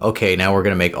where, okay, now we're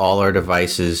going to make all our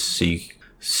devices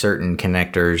certain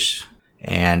connectors...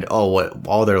 And all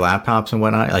their laptops and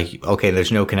whatnot, like, okay,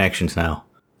 there's no connections now.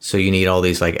 So you need all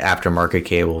these like aftermarket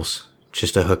cables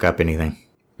just to hook up anything.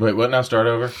 Wait, what now? Start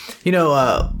over?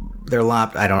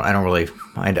 I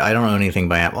don't own anything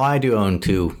by Apple. Well, I do own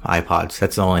 2 iPods.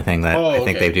 That's the only thing that I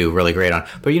think they do really great on.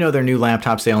 But their new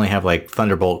laptops, they only have like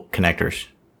Thunderbolt connectors.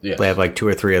 Yes. They have like 2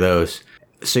 or 3 of those.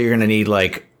 So you're going to need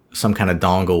like some kind of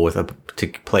dongle to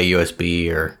play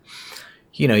USB, or,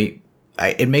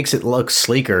 it makes it look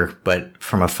sleeker, but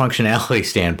from a functionality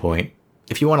standpoint,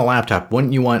 if you want a laptop,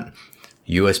 wouldn't you want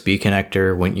USB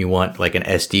connector? Wouldn't you want like an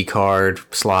SD card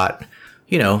slot?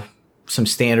 Some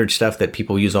standard stuff that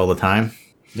people use all the time.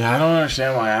 Yeah, I don't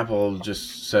understand why Apple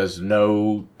just says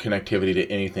no connectivity to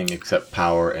anything except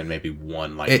power and maybe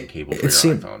one lightning cable for your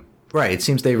iPhone. Right. It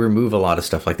seems they remove a lot of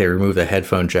stuff. Like they remove the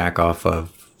headphone jack off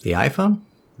of the iPhone.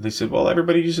 They said, well,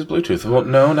 everybody uses Bluetooth. Well,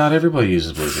 no, not everybody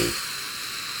uses Bluetooth.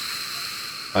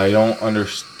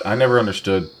 I never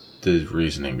understood the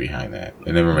reasoning behind that.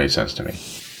 It never made sense to me.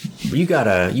 You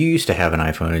used to have an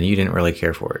iPhone and you didn't really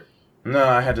care for it. No,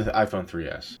 I had the iPhone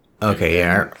 3S. Okay,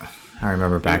 yeah, I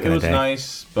remember back in the day. It was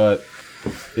nice, but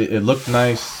it looked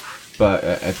nice, but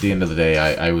at the end of the day,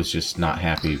 I was just not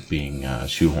happy being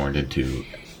shoehorned into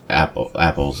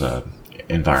Apple's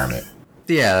environment.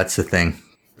 Yeah, that's the thing.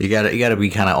 You gotta be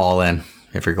kind of all in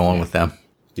if you're going with them.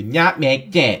 Did not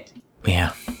make that.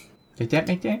 Yeah. Did that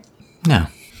make that? No.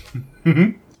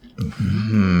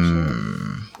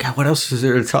 God, what else is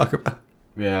there to talk about?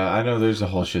 Yeah, I know there's a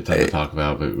whole shit ton to talk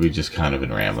about, but we just kind of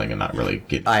been rambling and not really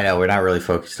getting... I know, we're not really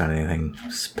focused on anything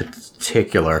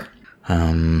particular.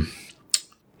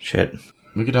 Shit.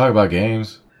 We could talk about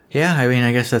games. Yeah, I mean,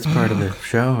 I guess that's part of the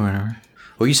show or whatever.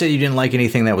 Well, you said you didn't like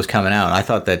anything that was coming out. I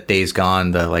thought that Days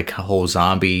Gone, the like whole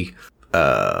zombie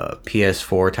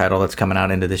PS4 title that's coming out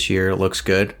into this year, looks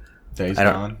good. Days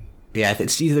Gone? Yeah,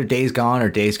 it's either Days Gone or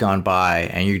Days Gone By,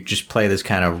 and you just play this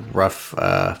kind of rough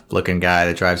looking guy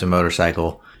that drives a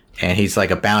motorcycle, and he's like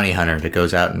a bounty hunter that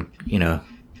goes out and,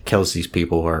 kills these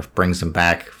people or brings them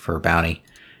back for a bounty.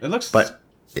 But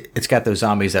it's got those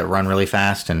zombies that run really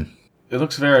fast, and it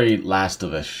looks very Last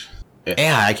of Us.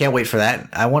 Yeah, I can't wait for that.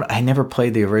 I never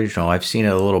played the original. I've seen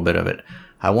a little bit of it.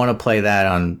 I want to play that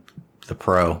on the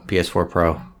PS4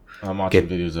 Pro. I'm watching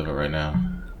videos of it right now.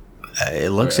 It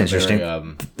looks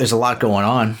interesting. There's a lot going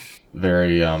on.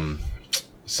 Very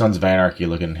Sons of Anarchy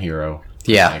looking hero.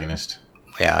 Yeah. Protagonist.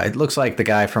 Yeah, it looks like the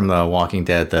guy from The Walking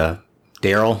Dead, the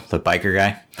Daryl, the biker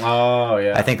guy. Oh,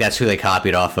 yeah. I think that's who they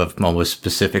copied off of most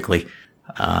specifically.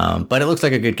 But it looks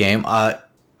like a good game. I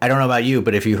don't know about you,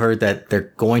 but if you heard that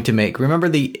they're going to remember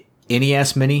the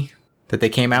NES Mini that they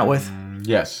came out with?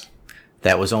 Yes.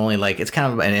 That was only it's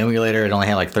kind of an emulator. It only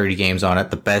had 30 games on it.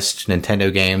 The best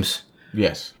Nintendo games.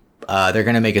 Yes. They're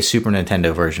going to make a Super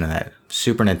Nintendo version of that.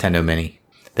 Super Nintendo Mini.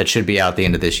 That should be out the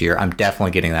end of this year. I'm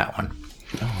definitely getting that one.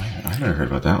 Oh, I never heard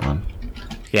about that one.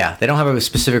 Yeah, they don't have a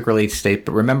specific release date,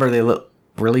 but remember they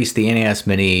released the NES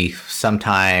Mini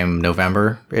sometime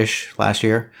November-ish last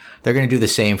year. They're going to do the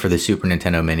same for the Super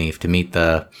Nintendo Mini to meet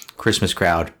the Christmas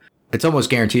crowd. It's almost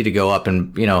guaranteed to go up,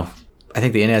 and, I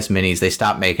think the NES Minis, they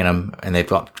stopped making them, and they've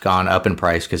gone up in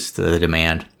price because of the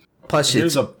demand. Plus,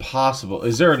 is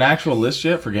there an actual list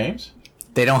yet for games?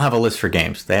 They don't have a list for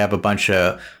games. They have a bunch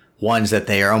of ones that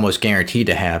they are almost guaranteed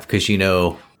to have because,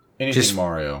 anything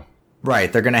Mario.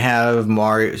 Right. They're going to have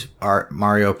Mario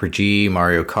RPG,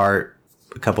 Mario Kart,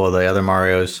 a couple of the other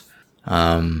Marios.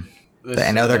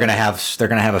 I know they're going to have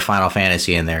a Final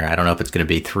Fantasy in there. I don't know if it's going to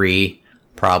be 3,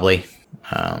 probably.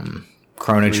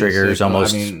 Chrono Trigger's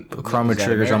almost. Chrono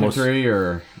Trigger's almost 3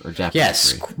 or Japanese.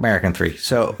 Yes, 3? American 3.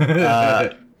 So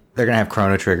they're going to have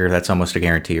Chrono Trigger. That's almost a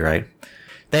guarantee, right?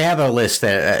 They have a list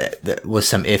that with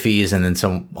some iffies and then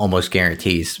some almost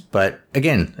guarantees. But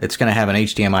again, it's going to have an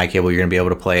HDMI cable. You're going to be able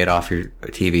to play it off your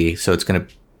TV. So it's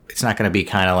not going to be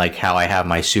kind of like how I have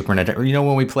my Super Nintendo.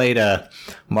 When we played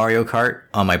Mario Kart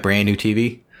on my brand new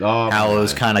TV, how it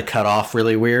was kind of cut off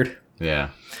really weird.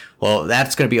 Yeah. Well,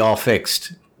 that's going to be all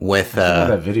fixed with. I have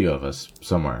that video of us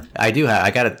somewhere. I do have.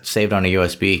 I got it saved on a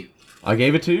USB. I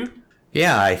gave it to you?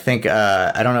 Yeah, I think.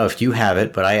 I don't know if you have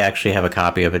it, but I actually have a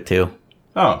copy of it too.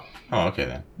 Oh, okay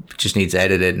then. It just needs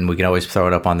edited, and we can always throw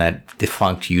it up on that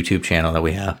defunct YouTube channel that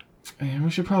we have. Man, we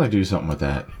should probably do something with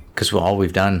that. Because all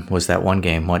we've done was that one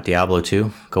game, Diablo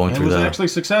 2, going through the... It was actually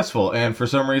successful, and for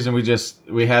some reason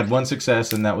we had one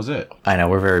success, and that was it. I know,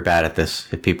 we're very bad at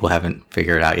this, if people haven't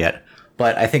figured it out yet.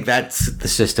 But I think that's the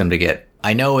system to get.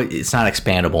 I know it's not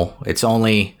expandable. It's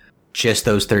only just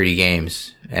those 30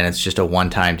 games, and it's just a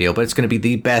one-time deal, but it's going to be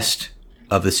the best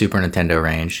of the Super Nintendo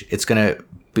range. It's going to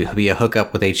be a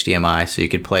hookup with HDMI, so you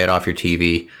could play it off your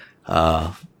TV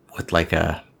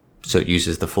with so it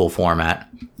uses the full format.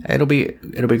 It'll be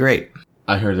great.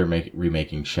 I heard they're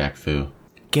remaking Shaq Fu.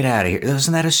 Get out of here!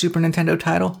 Isn't that a Super Nintendo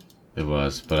title? It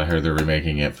was, but I heard they're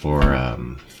remaking it for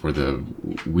the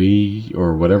Wii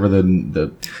or whatever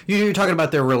the. You're talking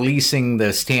about they're releasing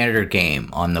the standard game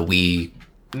on the Wii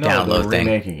download thing.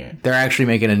 Remaking it. They're actually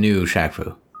making a new Shaq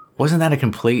Fu. Wasn't that a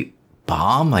complete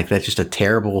bomb? Like that's just a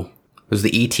terrible. Was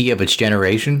the ET of its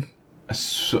generation?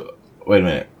 So, wait a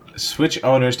minute. Switch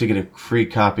owners to get a free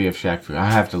copy of Shaq Fu. I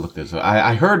have to look this up.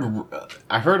 I heard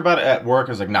about it at work.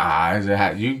 I was like, nah,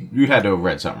 you had to have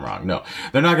read something wrong. No,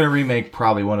 they're not going to remake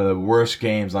probably one of the worst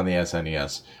games on the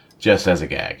SNES just as a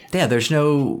gag. Yeah, there's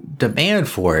no demand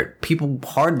for it. People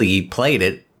hardly played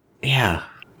it. Yeah.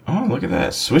 Oh, look at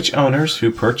that. Switch owners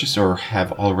who purchase or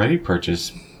have already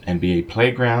purchased NBA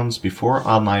Playgrounds before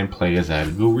online play is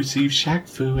added will receive Shaq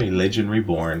Fu: A Legend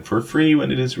Reborn for free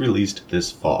when it is released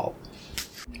this fall.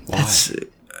 Why? That's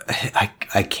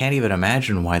I can't even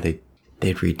imagine why they'd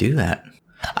redo that.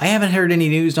 I haven't heard any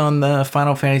news on the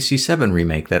Final Fantasy VII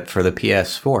remake that for the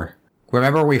PS4.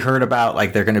 Remember we heard about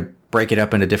like they're going to break it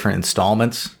up into different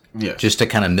installments? Yeah. Just to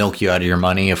kind of milk you out of your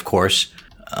money, of course.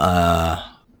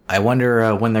 I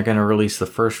wonder when they're going to release the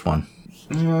first one.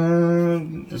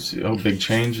 Let's see. Oh, big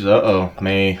change.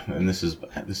 May, and this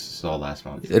is all last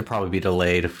month. It'd probably be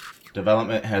delayed.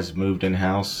 Development has moved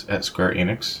in-house at Square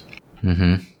Enix.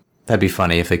 Mm-hmm. That'd be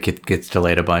funny if it gets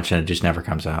delayed a bunch and it just never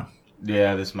comes out.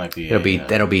 Yeah, this might be.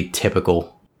 That'll be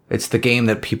typical. It's the game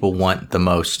that people want the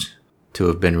most to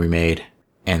have been remade,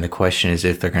 and the question is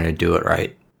if they're going to do it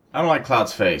right. I don't like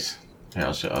Cloud's face. Here,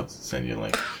 I'll send you a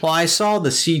link. Well, I saw the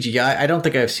CGI. I don't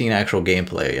think I've seen actual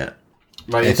gameplay yet.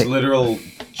 Right, it's literal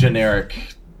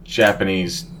generic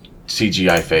Japanese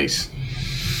CGI face.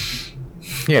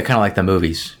 Yeah, kind of like the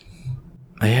movies.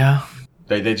 Yeah.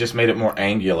 They just made it more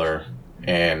angular,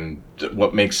 and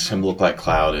what makes him look like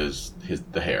Cloud is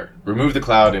the hair. Remove the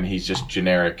Cloud, and he's just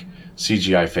generic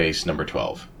CGI face number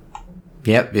 12.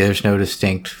 Yep, there's no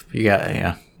distinct.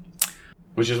 Yeah.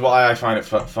 Which is why I find it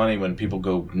funny when people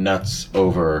go nuts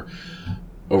over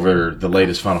the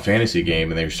latest Final Fantasy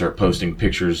game and they start posting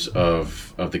pictures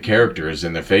of the characters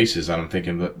and their faces. And I'm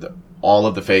thinking that all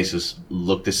of the faces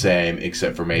look the same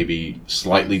except for maybe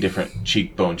slightly different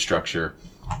cheekbone structure.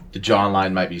 The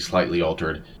jawline might be slightly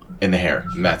altered, and the hair,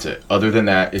 and that's it. Other than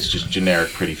that, it's just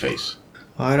generic pretty face.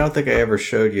 Well, I don't think I ever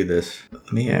showed you this.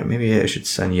 Maybe I should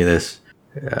send you this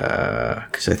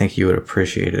because I think you would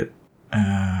appreciate it.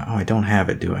 I don't have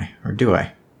it, do I? Or do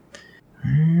I?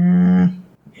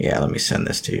 Yeah, let me send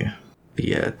this to you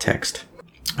via text.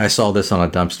 I saw this on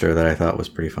a dumpster that I thought was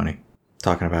pretty funny.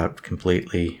 Talking about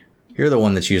completely... You're the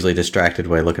one that's usually distracted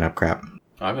by looking up crap.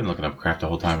 I've been looking up crap the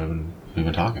whole time we've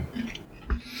been talking.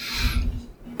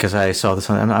 Because I saw this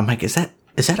on... I'm like, is that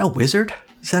a wizard?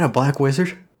 Is that a black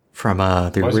wizard? From the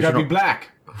Why's original... it gotta be black?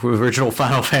 Original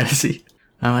Final Fantasy.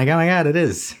 I'm like, oh my god, it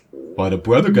is. Why the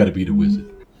brother gotta be the wizard?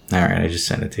 Alright, I just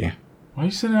sent it to you. Why are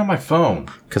you sending it on my phone?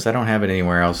 Because I don't have it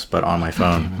anywhere else but on my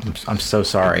phone. I'm so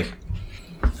sorry.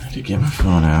 I had to get my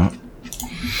phone out.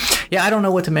 Yeah, I don't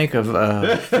know what to make of... on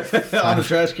the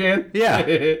trash can? Yeah.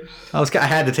 I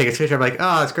had to take a picture. I'm like,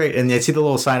 oh, it's great. And you see the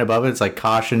little sign above it. It's like,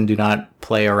 caution, do not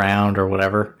play around or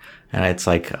whatever. And it's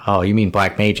like, oh, you mean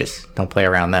black mages. Don't play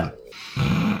around them.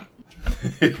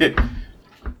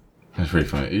 That's pretty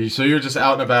funny. So you're just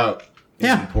out and about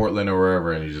in Portland or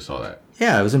wherever, and you just saw that?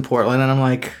 Yeah, I was in Portland, and I'm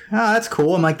like, oh, that's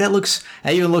cool. I'm like, that looks...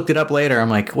 I even looked it up later. I'm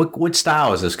like, what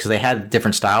style is this? Because they had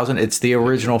different styles, and it's the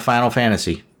original Final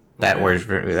Fantasy.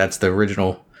 That's the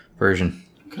original version.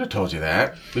 Could have told you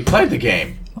that. We played the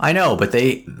game. I know, but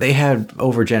they had,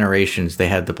 over generations, they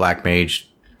had the Black Mage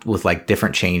with, like,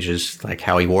 different changes, like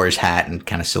how he wore his hat and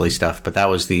kind of silly stuff, but that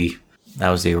was the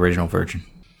original version.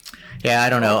 Yeah,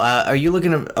 I don't know. Are you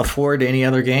looking to afford any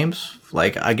other games?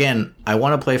 Like, again, I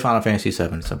want to play Final Fantasy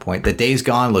VII at some point. The Days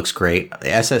Gone looks great.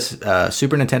 The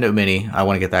Super Nintendo Mini, I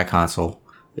want to get that console.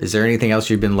 Is there anything else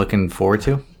you've been looking forward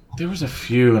to? There was a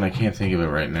few, and I can't think of it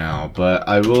right now, but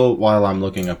I will while I'm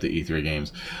looking up the E3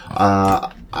 games.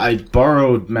 I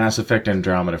borrowed Mass Effect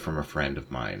Andromeda from a friend of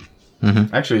mine.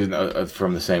 Mm-hmm. Actually,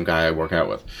 from the same guy I work out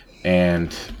with.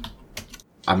 And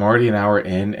I'm already an hour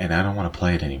in, and I don't want to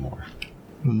play it anymore.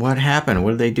 What happened?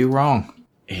 What did they do wrong?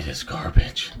 It is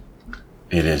garbage.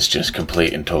 It is just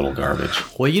complete and total garbage.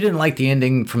 Well, you didn't like the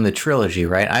ending from the trilogy,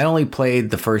 right? I only played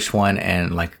the first one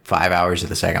and like 5 hours of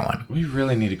the second one. We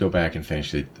really need to go back and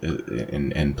finish it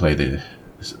and play the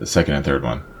second and third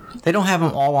one. They don't have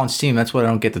them all on Steam. That's what I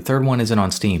don't get. The third one isn't on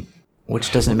Steam,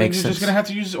 which doesn't make sense. You're just going to have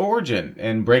to use Origin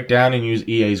and break down and use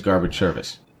EA's garbage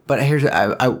service. But here's...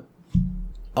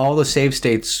 all the save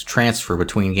states transfer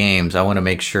between games. I want to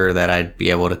make sure that I'd be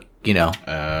able to,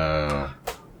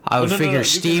 I would figure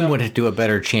Steam would do a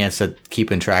better chance at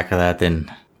keeping track of that than...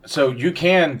 So you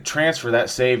can transfer that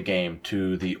save game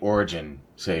to the origin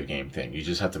save game thing. You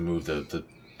just have to move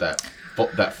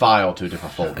that file to a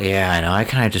different folder. Yeah, I know. I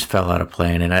kind of just fell out of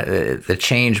playing, and the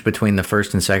change between the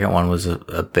first and second one was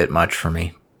a bit much for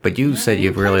me. But you said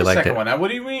you really liked it. One. Now, what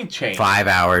do you mean change? 5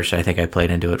 hours. I think I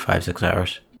played into it 5-6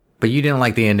 hours. But you didn't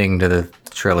like the ending to the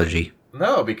trilogy.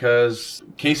 No, because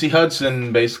Casey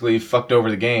Hudson basically fucked over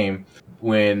the game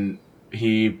when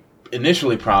he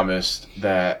initially promised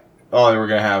that, they were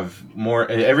going to have more.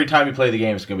 Every time you play the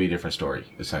game, it's going to be a different story,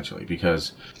 essentially,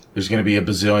 because there's going to be a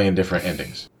bazillion different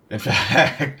endings. In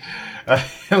fact,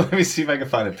 let me see if I can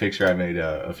find a picture I made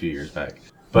a few years back.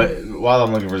 But while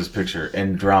I'm looking for this picture,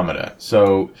 Andromeda.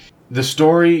 So the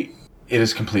story, it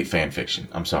is complete fan fiction.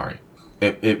 I'm sorry.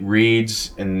 It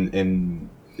reads and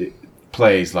it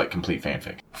plays like complete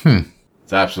fanfic.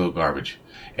 It's absolute garbage.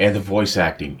 And the voice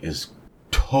acting is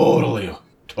totally.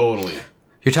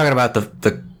 You're talking about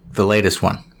the latest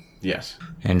one. Yes.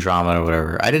 Andromeda or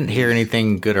whatever. I didn't hear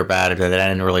anything good or bad about it. I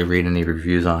didn't really read any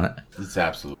reviews on it. It's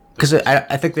absolute. Because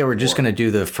I think they were just going to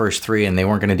do the first 3 and they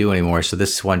weren't going to do any more. So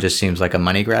this one just seems like a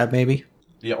money grab, maybe?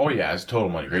 Yeah. Oh, yeah. It's a total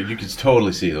money grab. You can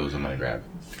totally see that was a money grab.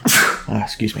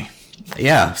 Excuse me.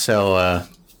 Yeah. So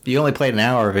you only played an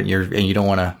hour of it and you don't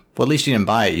want to. Well, at least you didn't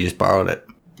buy it. You just borrowed it.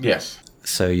 Yes.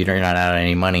 So you're not out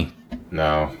any money.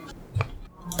 No.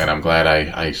 And I'm glad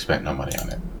I spent no money on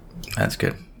it. That's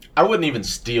good. I wouldn't even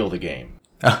steal the game.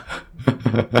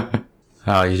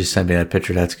 Oh, you just sent me that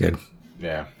picture. That's good.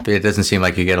 Yeah. It doesn't seem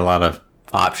like you get a lot of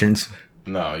options.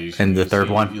 No, in the third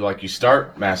one. You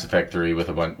start Mass Effect 3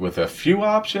 with a few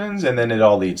options, and then it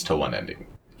all leads to one ending.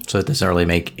 So it doesn't really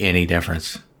make any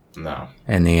difference. No.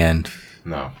 In the end.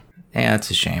 No. Yeah,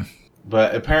 that's a shame.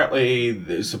 But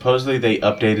apparently, supposedly they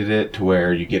updated it to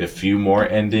where you get a few more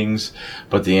endings,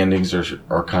 but the endings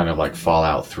are kind of like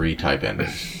Fallout 3 type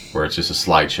endings, where it's just a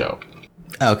slideshow.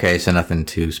 Okay, so nothing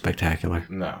too spectacular.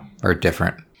 No. Or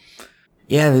different.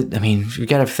 Yeah, I mean, you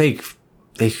gotta think,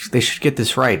 they should get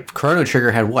this right. Chrono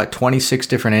Trigger had, 26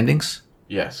 different endings?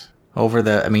 Yes.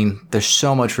 There's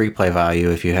so much replay value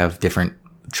if you have different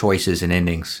choices and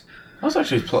endings. I was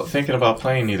actually thinking about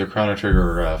playing either Chrono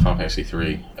Trigger or Final Fantasy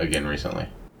 3 again recently.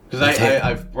 Because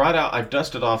I've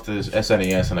dusted off this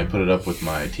SNES and I put it up with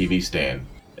my TV stand.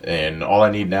 And all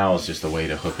I need now is just a way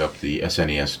to hook up the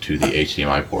SNES to the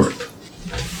HDMI port.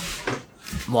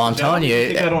 Well, I'm telling you, I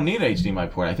think I don't need an HDMI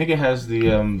port. I think it has the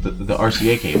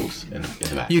RCA cables in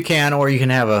the back. You can, or you can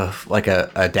have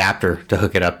a adapter to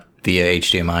hook it up via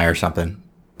HDMI or something.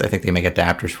 I think they make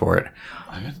adapters for it.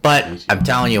 But I'm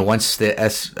telling you, once the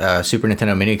Super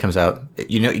Nintendo Mini comes out,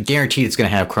 guaranteed it's going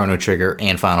to have Chrono Trigger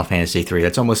and Final Fantasy 3.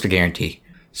 That's almost a guarantee.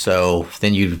 So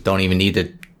then you don't even need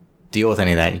to deal with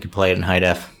any of that. You can play it in high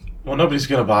def. Well, nobody's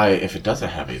going to buy it if it doesn't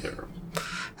have either.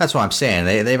 That's what I'm saying.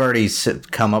 They've already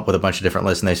come up with a bunch of different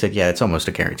lists, and they said, yeah, it's almost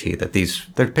a guarantee that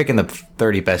they're picking the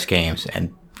 30 best games.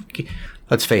 And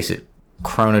let's face it,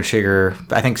 Chrono Trigger,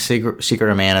 I think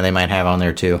Secret of Mana they might have on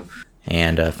there too,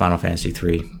 and Final Fantasy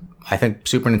 3. I think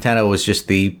Super Nintendo was just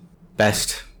the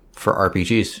best for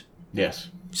RPGs. Yes.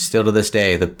 Still to this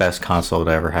day, the best console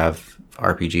to ever have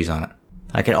RPGs on it.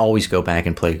 I can always go back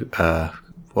and play.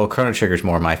 Chrono Trigger's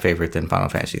more my favorite than Final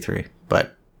Fantasy 3,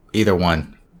 but either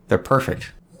one, they're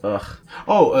perfect. Ugh.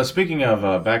 Oh, speaking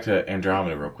of, back to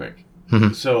Andromeda real quick.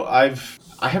 Mm-hmm. So I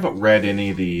haven't read any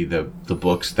of the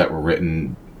books that were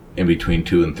written in between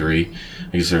 2 and 3.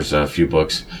 I guess there's a few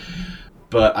books.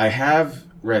 But I have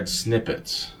read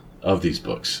snippets of these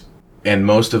books. And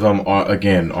most of them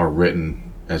are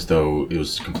written as though it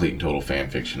was complete and total fan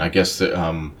fiction. I guess the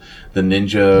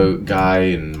ninja guy,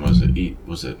 and was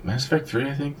it Mass Effect 3,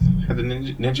 I think, had the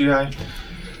ninja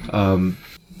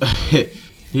guy?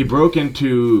 He broke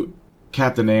into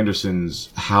Captain Anderson's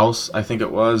house, I think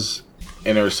it was,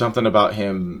 and there was something about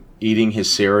him eating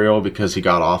his cereal because he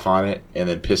got off on it and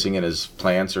then pissing in his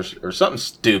plants or something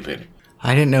stupid.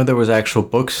 I didn't know there was actual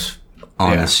books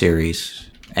on the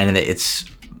series, and it's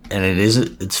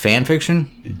fan fiction.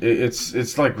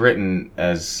 It's like written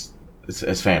as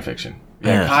fan fiction.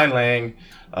 Yeah, Kai Lang.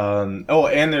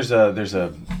 And there's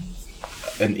an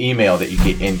email that you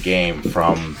get in game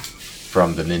from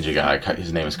the ninja guy.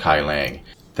 His name is Kai Lang.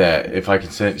 That if I can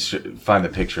find the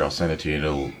picture, I'll send it to you.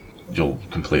 And you'll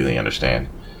completely understand.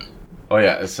 Oh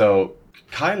yeah, so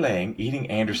Kai Lang eating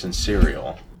Anderson's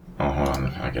cereal. Oh, hold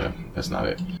on, that's not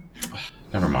it.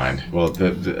 Never mind. Well,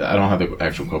 I don't have the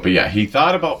actual quote, but yeah, he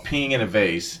thought about peeing in a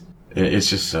vase. It's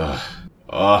just,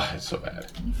 it's so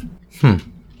bad.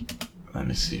 Let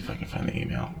me see if I can find the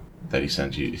email that he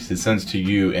sends you. It sends to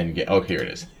you and here it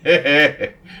is.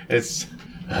 It's.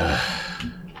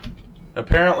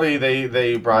 Apparently,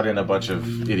 they brought in a bunch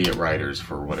of idiot writers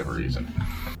for whatever reason.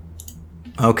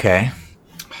 Okay.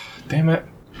 Damn it!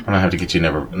 I'm gonna have to get you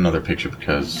another picture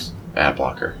because ad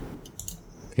blocker.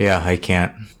 Yeah, I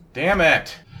can't. Damn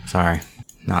it! Sorry.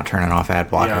 Not turning off ad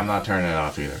blocker. Yeah, I'm not turning it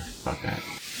off either. Fuck that.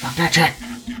 Fuck that shit!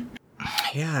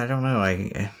 Yeah, I don't know.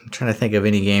 I'm trying to think of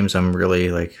any games I'm really,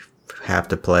 like, have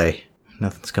to play.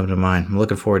 Nothing's coming to mind. I'm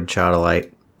looking forward to Child of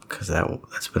Light, because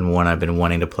that's been one I've been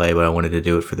wanting to play, but I wanted to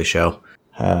do it for the show.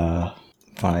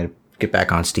 Finally get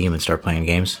back on Steam and start playing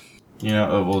games. You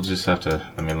know, we'll just have to...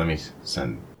 let me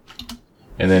send...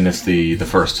 And then it's the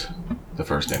first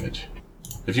image.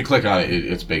 If you click on it,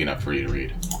 it's big enough for you to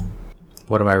read.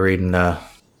 What am I reading,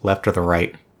 left or the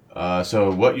right?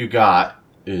 So what you got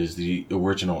is the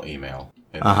original email.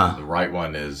 And the right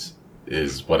one is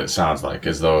what it sounds like,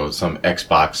 as though some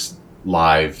Xbox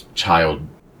Live child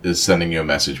is sending you a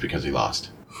message because he lost.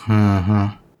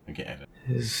 Okay.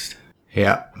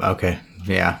 Yeah, okay,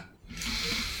 yeah.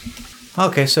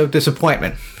 Okay, so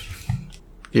disappointment.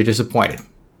 You're disappointed.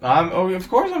 Of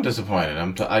course I'm disappointed.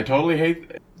 I totally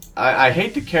hate... I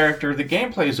hate the character. The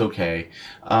gameplay is okay.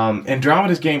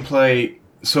 Andromeda's gameplay,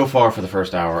 so far for the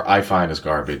first hour, I find is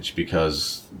garbage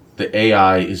because the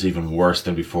AI is even worse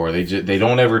than before. They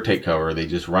don't ever take cover. They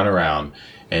just run around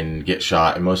and get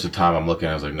shot. And most of the time I'm looking,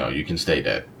 I was like, no, you can stay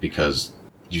dead because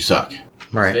you suck.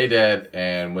 Right. Stay dead,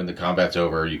 and when the combat's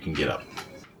over, you can get up.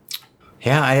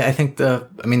 Yeah, I think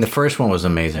the first one was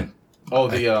amazing. Oh,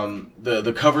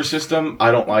 the cover system,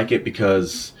 I don't like it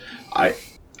because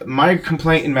my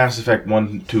complaint in Mass Effect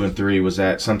 1, 2, and 3 was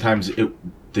that sometimes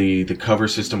the cover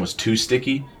system was too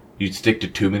sticky. You'd stick to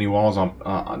too many walls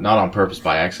not on purpose,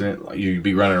 by accident. You'd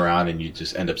be running around and you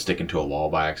just end up sticking to a wall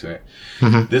by accident.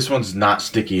 Mm-hmm. This one's not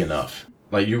sticky enough.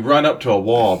 Like, you run up to a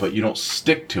wall, but you don't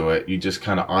stick to it. You just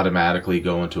kind of automatically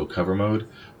go into a cover mode.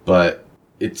 But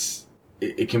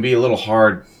it can be a little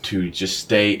hard to just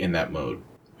stay in that mode.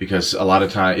 Because a lot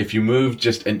of time, if you move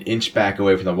just an inch back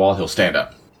away from the wall, he'll stand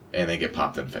up. And then get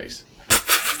popped in the face.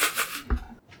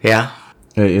 Yeah.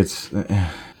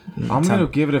 I'm going to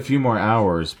give it a few more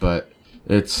hours, but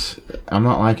I'm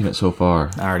not liking it so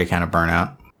far. I already kind of burnt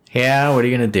out. Yeah, what are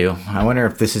you going to do? I wonder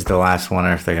if this is the last one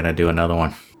or if they're going to do another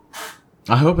one.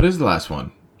 I hope it is the last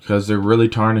one, because they're really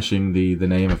tarnishing the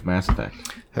name of Mass Effect.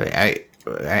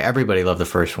 Everybody loved the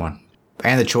first one.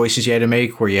 And the choices you had to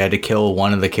make, where you had to kill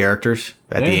one of the characters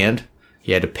at the end.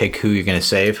 You had to pick who you're going to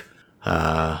save.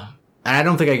 And I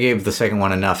don't think I gave the second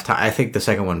one enough time. I think the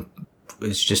second one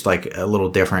was just like a little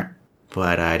different,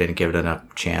 but I didn't give it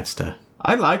enough chance to.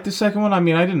 I liked the second one.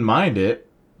 I didn't mind it,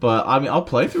 but I'll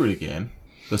play through it again.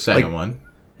 The second one.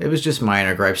 It was just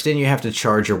minor gripes. Didn't you have to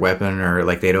charge your weapon, or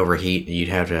like they'd overheat and you'd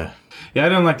have to... Yeah, I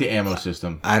didn't like the ammo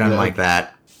system. I don't like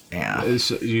that. Yeah.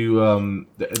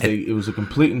 It was a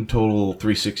complete and total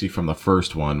 360 from the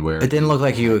first one, where... It didn't look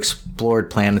like you explored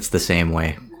planets the same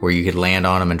way, where you could land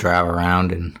on them and drive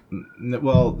around and...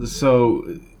 Well,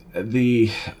 so...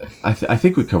 I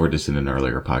think we covered this in an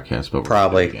earlier podcast, but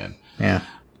probably again. Yeah.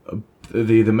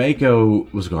 The Mako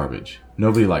was garbage.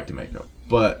 Nobody liked the Mako.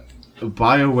 But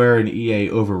BioWare and EA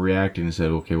overreacted and said,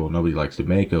 okay, well, nobody likes the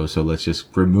Mako, so let's just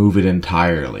remove it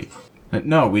entirely.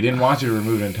 No, we didn't want you to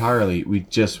remove it entirely. We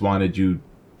just wanted you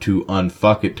to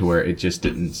unfuck it to where it just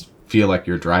didn't feel like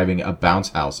you're driving a bounce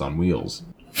house on wheels.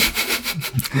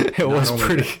 It was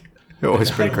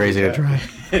pretty crazy to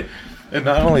drive. And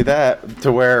not only that,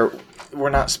 to where we're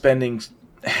not spending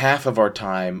half of our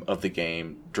time of the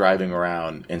game driving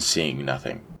around and seeing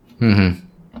nothing. Mm-hmm.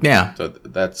 Yeah. So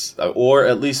that's... Or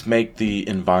at least make the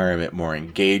environment more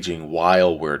engaging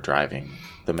while we're driving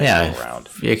the Mako around.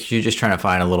 Yeah, you're just trying to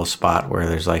find a little spot where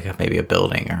there's like maybe a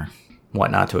building or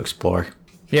whatnot to explore.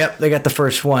 Yep, they got the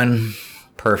first one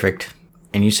perfect.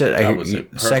 And you said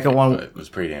the second one... It was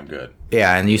pretty damn good.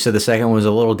 Yeah, and you said the second one was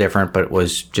a little different, but it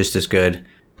was just as good.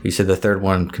 You said the third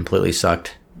one completely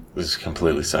sucked. This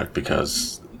completely sucked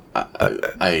because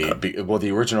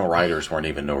the original writers weren't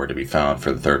even nowhere to be found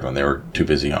for the third one. They were too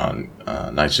busy on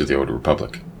Knights of the Old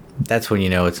Republic. That's when you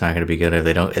know it's not going to be good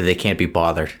if they can't be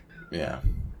bothered. Yeah.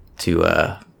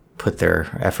 To put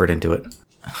their effort into it.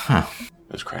 Huh.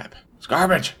 It was crap. It's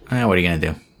garbage. What are you going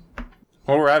to do?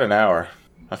 Well, we're at an hour.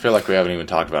 I feel like we haven't even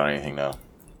talked about anything now.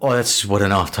 Well, that's what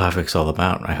an off-topic's all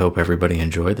about. I hope everybody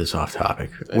enjoyed this off-topic.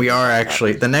 We are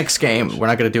actually... The next game, we're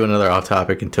not going to do another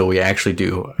off-topic until we actually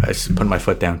do... I put my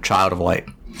foot down. Child of Light.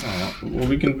 Well,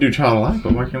 we can do Child of Light,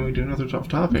 but why can't we do another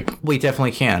off-topic? We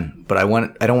definitely can, but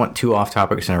I don't want two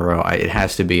off-topics in a row. It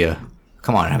has to be a...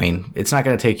 Come on, it's not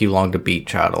going to take you long to beat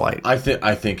Child of Light. I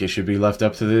think it should be left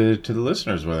up to the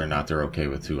listeners whether or not they're okay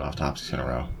with two off-topics in a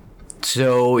row.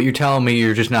 So you're telling me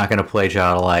you're just not going to play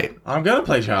Child of Light? I'm gonna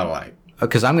play Child of Light,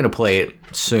 Because I'm going to play it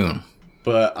soon.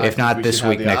 but If not this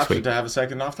week, next week. To have a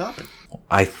second off topic.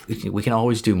 We can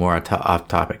always do more off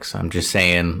topics. I'm just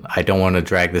saying I don't want to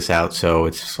drag this out, so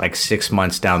it's like 6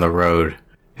 months down the road.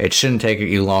 It shouldn't take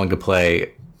you long to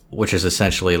play, which is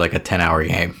essentially like a 10-hour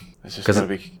game. It's just gonna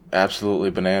be absolutely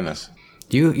bananas.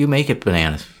 You make it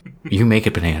bananas. You make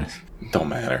it bananas. Don't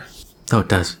matter. No, it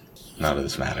does. None of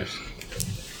this matters.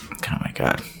 Oh my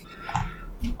god.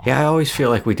 Yeah, I always feel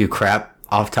like we do crap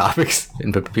off topics,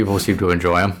 but people seem to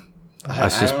enjoy them.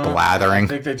 Us just blathering. I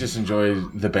think they just enjoy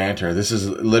the banter. This is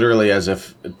literally as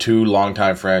if two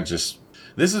longtime friends just.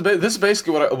 This is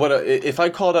basically what if I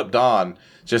called up Don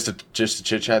just to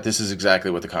chit chat. This is exactly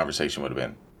what the conversation would have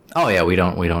been. Oh yeah, we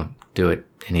don't do it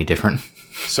any different.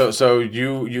 So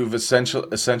you've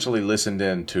essentially listened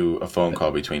in to a phone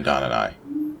call between Don and I.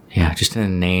 Yeah, just an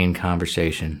inane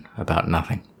conversation about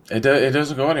nothing. It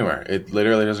doesn't go anywhere. It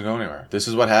literally doesn't go anywhere. This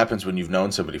is what happens when you've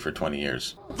known somebody for 20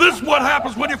 years. This is what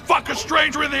happens when you fuck a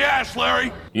stranger in the ass,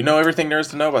 Larry. You know everything there is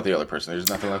to know about the other person. There's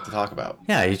nothing left to talk about.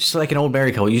 Yeah, you're just like an old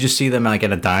married couple. You just see them like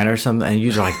at a diner or something, and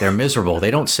you're like, they're miserable. They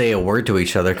don't say a word to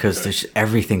each other because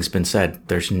everything's been said.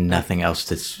 There's nothing else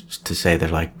to say. They're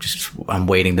like, I'm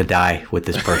waiting to die with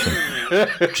this person.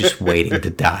 Just waiting to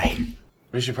die.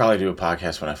 We should probably do a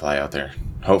podcast when I fly out there.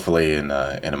 Hopefully in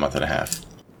a month and a half.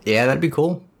 Yeah, that'd be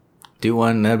cool. Do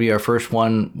one. That'd be our first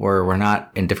one where we're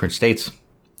not in different states.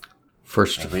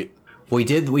 First, we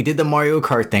did the Mario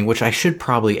Kart thing, which I should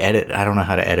probably edit. I don't know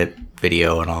how to edit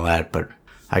video and all that, but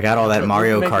I got all that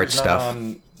Mario Kart stuff.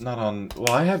 Not on.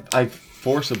 Well, I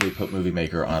forcibly put Movie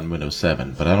Maker on Windows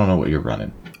 7, but I don't know what you're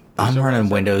running. I'm running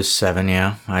Windows 7.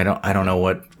 Yeah, I don't know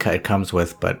what it comes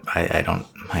with, but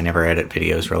I never edit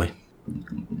videos really.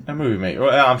 A Movie Maker.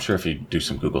 Well, I'm sure if you do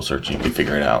some Google searching, you can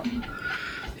figure it out.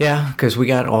 Yeah, because we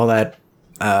got all that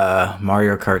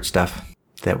Mario Kart stuff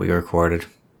that we recorded.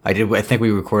 I think we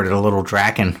recorded a little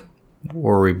Draken,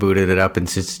 where we booted it up and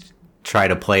just tried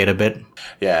to play it a bit.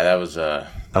 Yeah, that was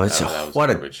what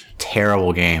garbage. A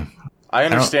terrible game. I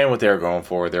understand what they were going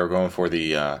for. They were going for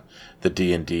the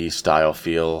D&D style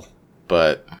feel,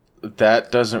 but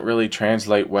that doesn't really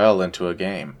translate well into a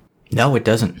game. No, it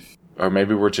doesn't. Or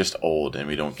maybe we're just old and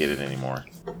we don't get it anymore.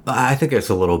 I think it's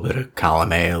a little bit of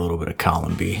column A, a little bit of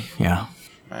column B. Yeah.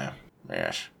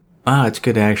 Yes. It's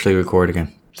good to actually record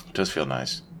again. It does feel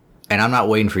nice. And I'm not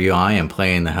waiting for you. I am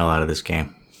playing the hell out of this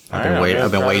game. I've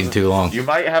been waiting too long. You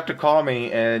might have to call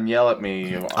me and yell at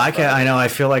me. I know. I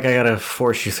feel like I gotta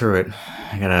force you through it.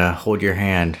 I gotta hold your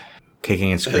hand,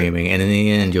 kicking and screaming, and in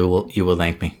the end, you will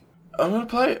thank me. I'm gonna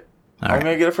play it. I'm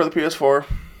gonna get it for the PS4,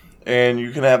 and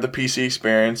you can have the PC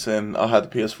experience, and I'll have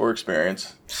the PS4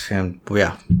 experience. And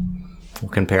yeah,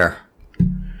 we'll compare.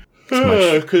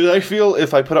 Because I feel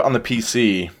if I put it on the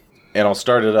PC and I'll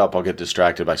start it up, I'll get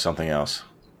distracted by something else.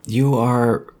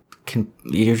 You're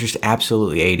just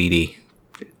absolutely ADD.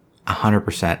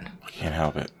 100%. I can't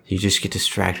help it. You just get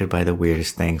distracted by the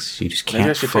weirdest things. You just can't Maybe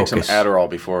I should focus. take some Adderall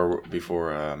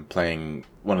before playing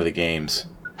one of the games.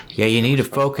 Yeah, you need to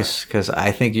focus because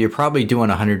I think you're probably doing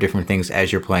 100 different things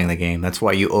as you're playing the game. That's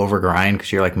why you overgrind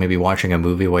because you're like maybe watching a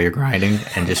movie while you're grinding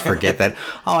and just forget that,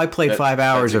 I played 5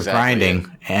 hours of grinding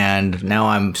and now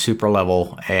I'm super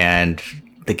level and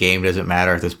the game doesn't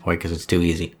matter at this point because it's too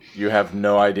easy. You have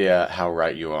no idea how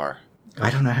right you are. I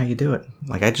don't know how you do it.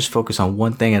 Like I just focus on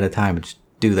one thing at a time and just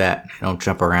do that. I don't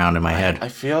jump around in my head. I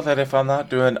feel that if I'm not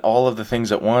doing all of the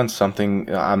things at once,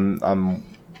 I'm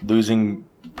losing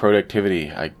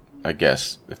productivity. I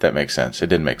guess, if that makes sense. It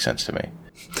didn't make sense to me.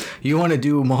 You want to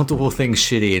do multiple things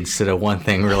shitty instead of one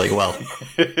thing really well.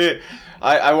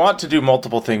 I want to do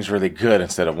multiple things really good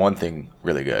instead of one thing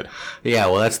really good. Yeah,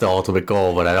 well, that's the ultimate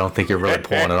goal, but I don't think you're really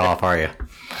pulling it off, are you?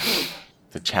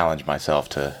 To challenge myself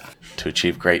to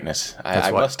achieve greatness. I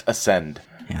must ascend.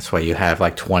 That's why you have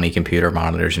like 20 computer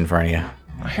monitors in front of you.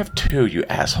 I have 2, you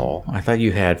asshole. I thought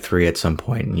you had 3 at some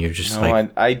point, and you're just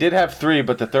I did have 3,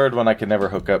 but the third one I could never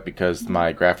hook up because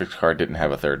my graphics card didn't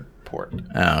have a third port.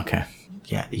 Oh, okay.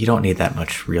 Yeah, you don't need that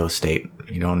much real estate.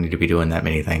 You don't need to be doing that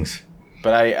many things.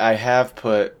 But I have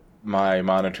put my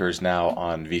monitors now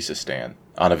on a Visa stand.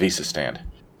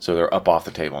 So they're up off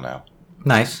the table now.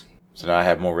 Nice. So now I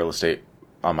have more real estate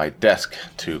on my desk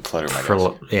to clutter my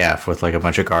desk. Yeah, with like a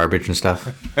bunch of garbage and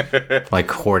stuff.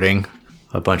 Like hoarding.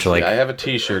 A bunch of like... I have a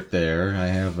t-shirt there. I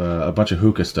have a bunch of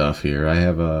hookah stuff here. I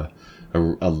have a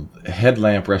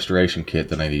headlamp restoration kit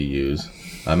that I need to use.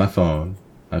 I have my phone.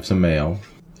 I have some mail.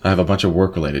 I have a bunch of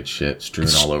work-related shit strewn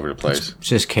all over the place. It's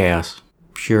just chaos.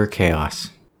 Pure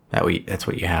chaos. That's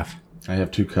what you have. I have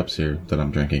 2 cups here that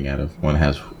I'm drinking out of. One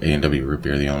has A&W root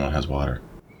beer. The other one has water.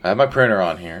 I have my printer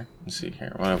on here. Let's see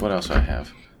here. What else do I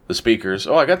have? The speakers.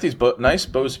 Oh, I got these nice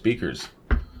Bose speakers.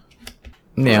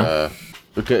 Yeah.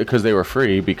 Because they were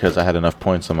free because I had enough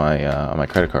points on my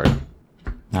credit card.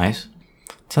 Nice.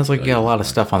 Sounds like you got a lot of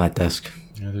stuff on that desk.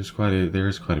 Yeah, there is quite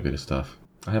a bit of stuff.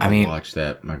 I have a watch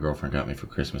that my girlfriend got me for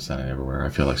Christmas that I never wear. I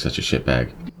feel like such a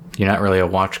shitbag. You're not really a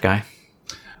watch guy?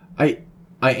 I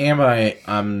am, but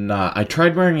I'm not. I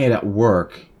tried wearing it at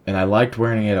work, and I liked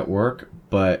wearing it at work,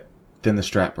 but then the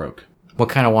strap broke. What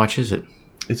kind of watch is it?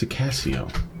 It's a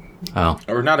Casio. Oh.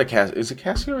 Or not a Casio. Is it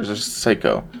Casio or is it just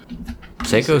Seiko?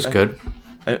 Seiko's good.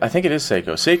 I think it is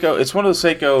Seiko. Seiko, it's one of the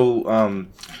Seiko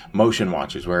motion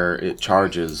watches where it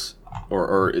charges,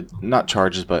 or it not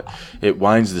charges, but it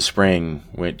winds the spring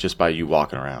just by you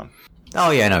walking around. Oh,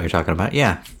 yeah, I know what you're talking about.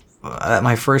 Yeah.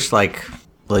 My first,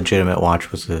 legitimate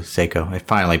watch was a Seiko. It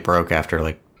finally broke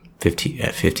after,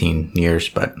 15 years,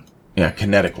 but... Yeah,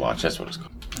 Kinetic watch, that's what it's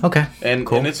called. Okay, and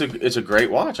cool. And it's a great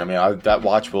watch. I mean, that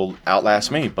watch will outlast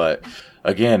me, but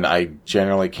again, I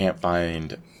generally can't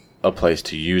find a place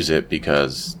to use it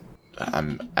because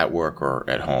I'm at work or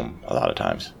at home a lot of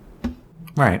times.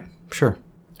 Right, sure.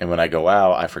 And when I go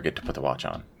out, I forget to put the watch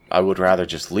on. I would rather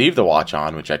just leave the watch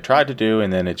on, which I tried to do,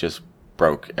 and then it just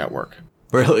broke at work.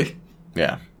 Really?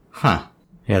 Yeah. Huh.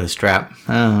 Yeah, the strap.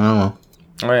 I don't know.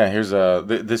 Oh yeah, here's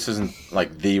this isn't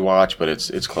like the watch, but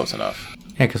it's close enough.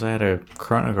 Yeah, because I had a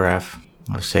chronograph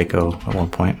of Seiko at one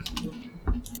point.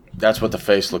 That's what the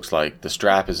face looks like. The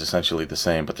strap is essentially the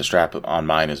same, but the strap on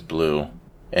mine is blue.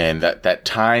 And that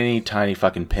tiny, tiny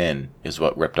fucking pin is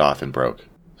what ripped off and broke.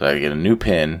 So I had to get a new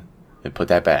pin and put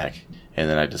that back. And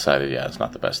then I decided, yeah, it's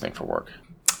not the best thing for work.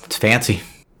 It's fancy.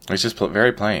 It's just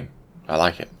very plain. I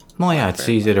like it. Well, yeah, it's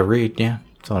easy to read, yeah.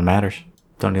 That's all that matters.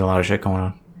 Don't need a lot of shit going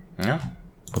on. Yeah.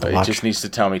 It just needs to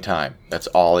tell me time. That's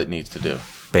all it needs to do.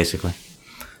 Basically.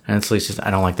 And at least I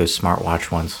don't like those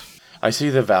smartwatch ones. I see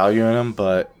the value in them,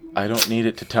 but I don't need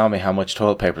it to tell me how much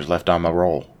toilet paper is left on my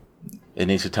roll. It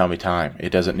needs to tell me time.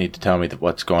 It doesn't need to tell me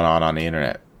what's going on the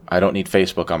internet. I don't need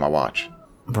Facebook on my watch.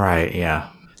 Right, yeah.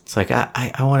 It's like,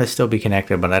 I want to still be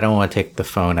connected, but I don't want to take the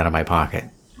phone out of my pocket.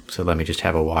 So let me just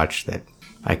have a watch that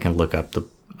I can look up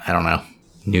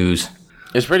news.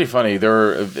 It's pretty funny.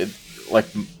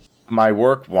 My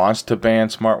work wants to ban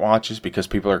smartwatches because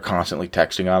people are constantly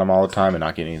texting on them all the time and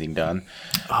not getting anything done.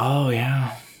 Oh,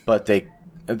 yeah. But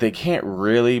they can't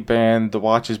really ban the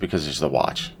watches because it's the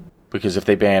watch. Because if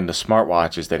they banned the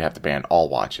smartwatches, they'd have to ban all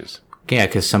watches. Yeah,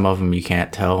 because some of them you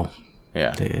can't tell.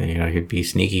 Yeah. You'd be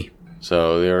sneaky.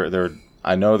 So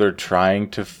I know they're trying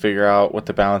to figure out what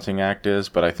the balancing act is,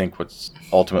 but I think what's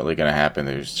ultimately going to happen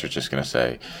is they're just going to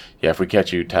say, yeah, if we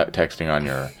catch you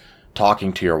texting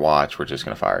talking to your watch, we're just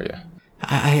going to fire you.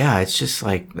 Yeah, it's just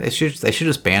like they should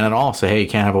just ban it all. Say, hey, you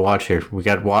can't have a watch here. We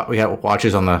got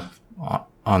watches on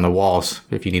the walls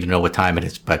if you need to know what time it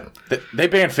is. But they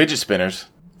banned fidget spinners.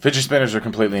 Fidget spinners are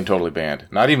completely and totally banned.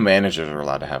 Not even managers are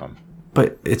allowed to have them.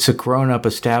 But it's a grown-up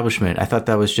establishment. I thought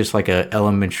that was just like a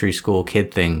elementary school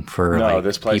kid thing for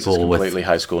this place is completely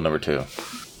high school number 2.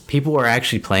 People were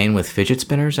actually playing with fidget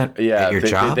spinners at your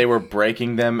job. They were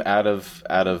breaking them out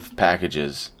of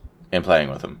packages and playing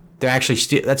with them. They're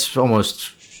actually that's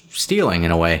almost stealing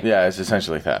in a way. Yeah, it's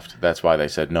essentially theft. That's why they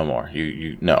said no more.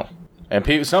 No.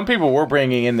 And some people were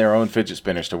bringing in their own fidget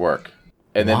spinners to work,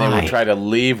 and then they would try to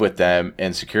leave with them,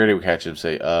 and security would catch them and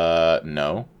say,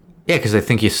 no. Yeah, because they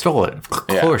think you stole it. Of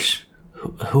course.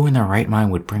 Who in their right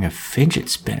mind would bring a fidget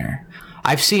spinner?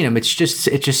 I've seen them. It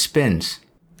just spins.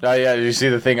 Oh yeah, did you see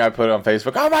the thing I put on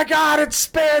Facebook? Oh my God, it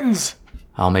spins!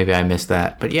 Oh, maybe I missed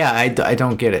that. But yeah, I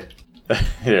don't get it.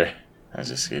 Here.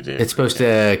 It's supposed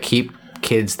to keep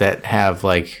kids that have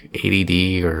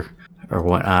ADD or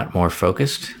whatnot more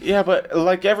focused. Yeah, but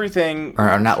like everything,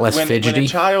 or not less fidgety. When a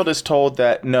child is told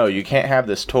that no, you can't have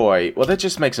this toy, well, that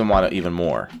just makes them want it even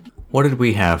more. What did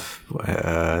we have?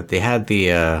 They had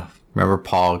the remember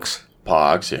Pogs.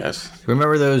 Pogs, yes.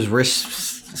 Remember those wrist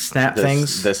snap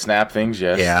things? The snap things,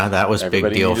 yes. Yeah, that was a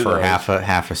big deal for half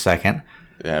a second.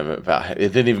 Yeah, but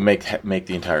it didn't even make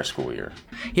the entire school year.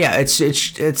 Yeah, it's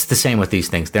the same with these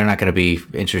things. They're not going to be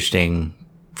interesting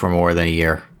for more than a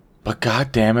year. But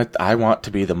God damn it, I want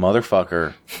to be the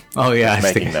motherfucker. Oh yeah,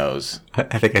 making those.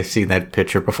 I think I've seen that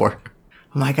picture before.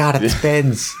 Oh my God, it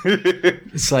spins.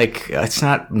 It's it's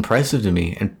not impressive to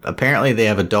me. And apparently they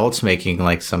have adults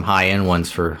making some high end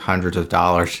ones for hundreds of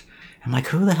dollars. I'm like,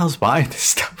 who the hell's buying this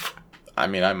stuff? I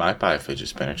mean, I might buy a fidget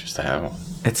spinner just to have one.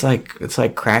 It's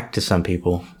like crack to some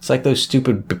people. It's like those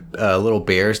stupid little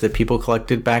bears that people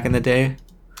collected back in the day.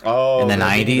 Oh, in the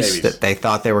 90s that they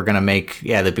thought they were going to make,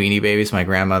 the Beanie Babies. My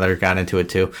grandmother got into it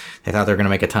too. They thought they were going to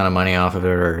make a ton of money off of it,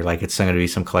 or it's going to be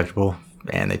some collectible.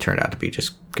 and they turned out to be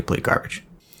just complete garbage.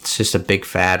 It's just a big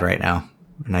fad right now,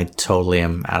 and I totally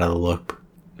am out of the loop.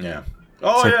 Yeah.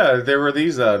 Oh yeah, there were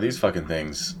these fucking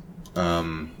things.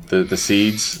 The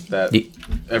seeds that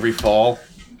every fall.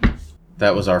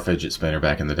 That was our fidget spinner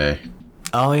back in the day.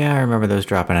 Oh yeah, I remember those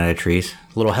dropping out of trees.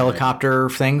 Little helicopter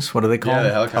things. What do they call them?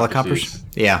 The helicopters. Seeds.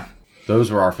 Yeah. Those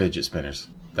were our fidget spinners.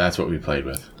 That's what we played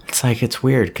with. It's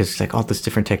weird because it's like all this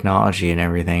different technology and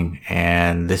everything,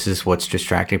 and this is what's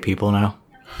distracting people now.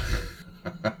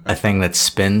 A thing that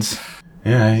spins.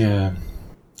 Yeah,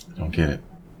 I don't get it.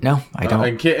 No, I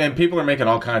don't. And people are making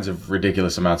all kinds of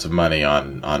ridiculous amounts of money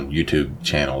on YouTube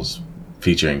channels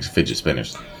featuring fidget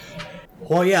spinners.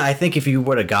 Well, yeah, I think if you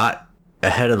would have got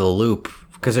ahead of the loop,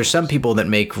 because there's some people that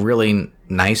make really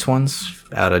nice ones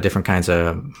out of different kinds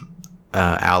of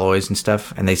alloys and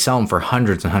stuff, and they sell them for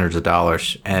hundreds and hundreds of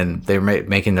dollars, and they're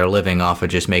making their living off of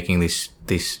just making these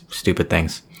stupid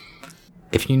things.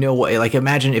 If you know what, like,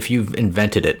 imagine if you've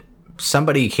invented it.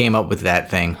 Somebody came up with that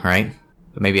thing, right?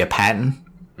 Maybe a patent.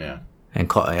 Yeah.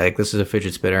 And like, this is a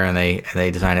fidget spinner, and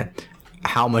they design it.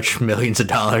 How much millions of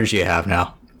dollars you have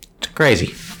now? It's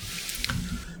crazy.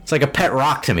 It's like a pet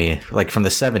rock to me, like from the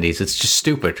 70s. It's just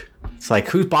stupid. It's like,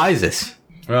 who buys this?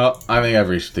 Well, I think I've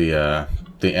reached the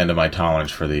end of my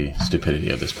tolerance for the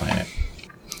stupidity of this planet.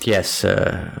 Yes,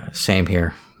 same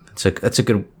here. That's a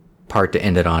good part to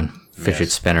end it on.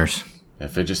 Fidget spinners. Yeah,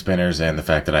 fidget spinners and the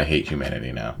fact that I hate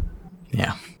humanity now.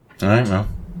 Yeah. All right, well,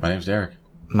 my name's Derek.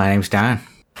 My name's Don.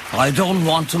 I don't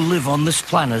want to live on this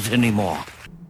planet anymore.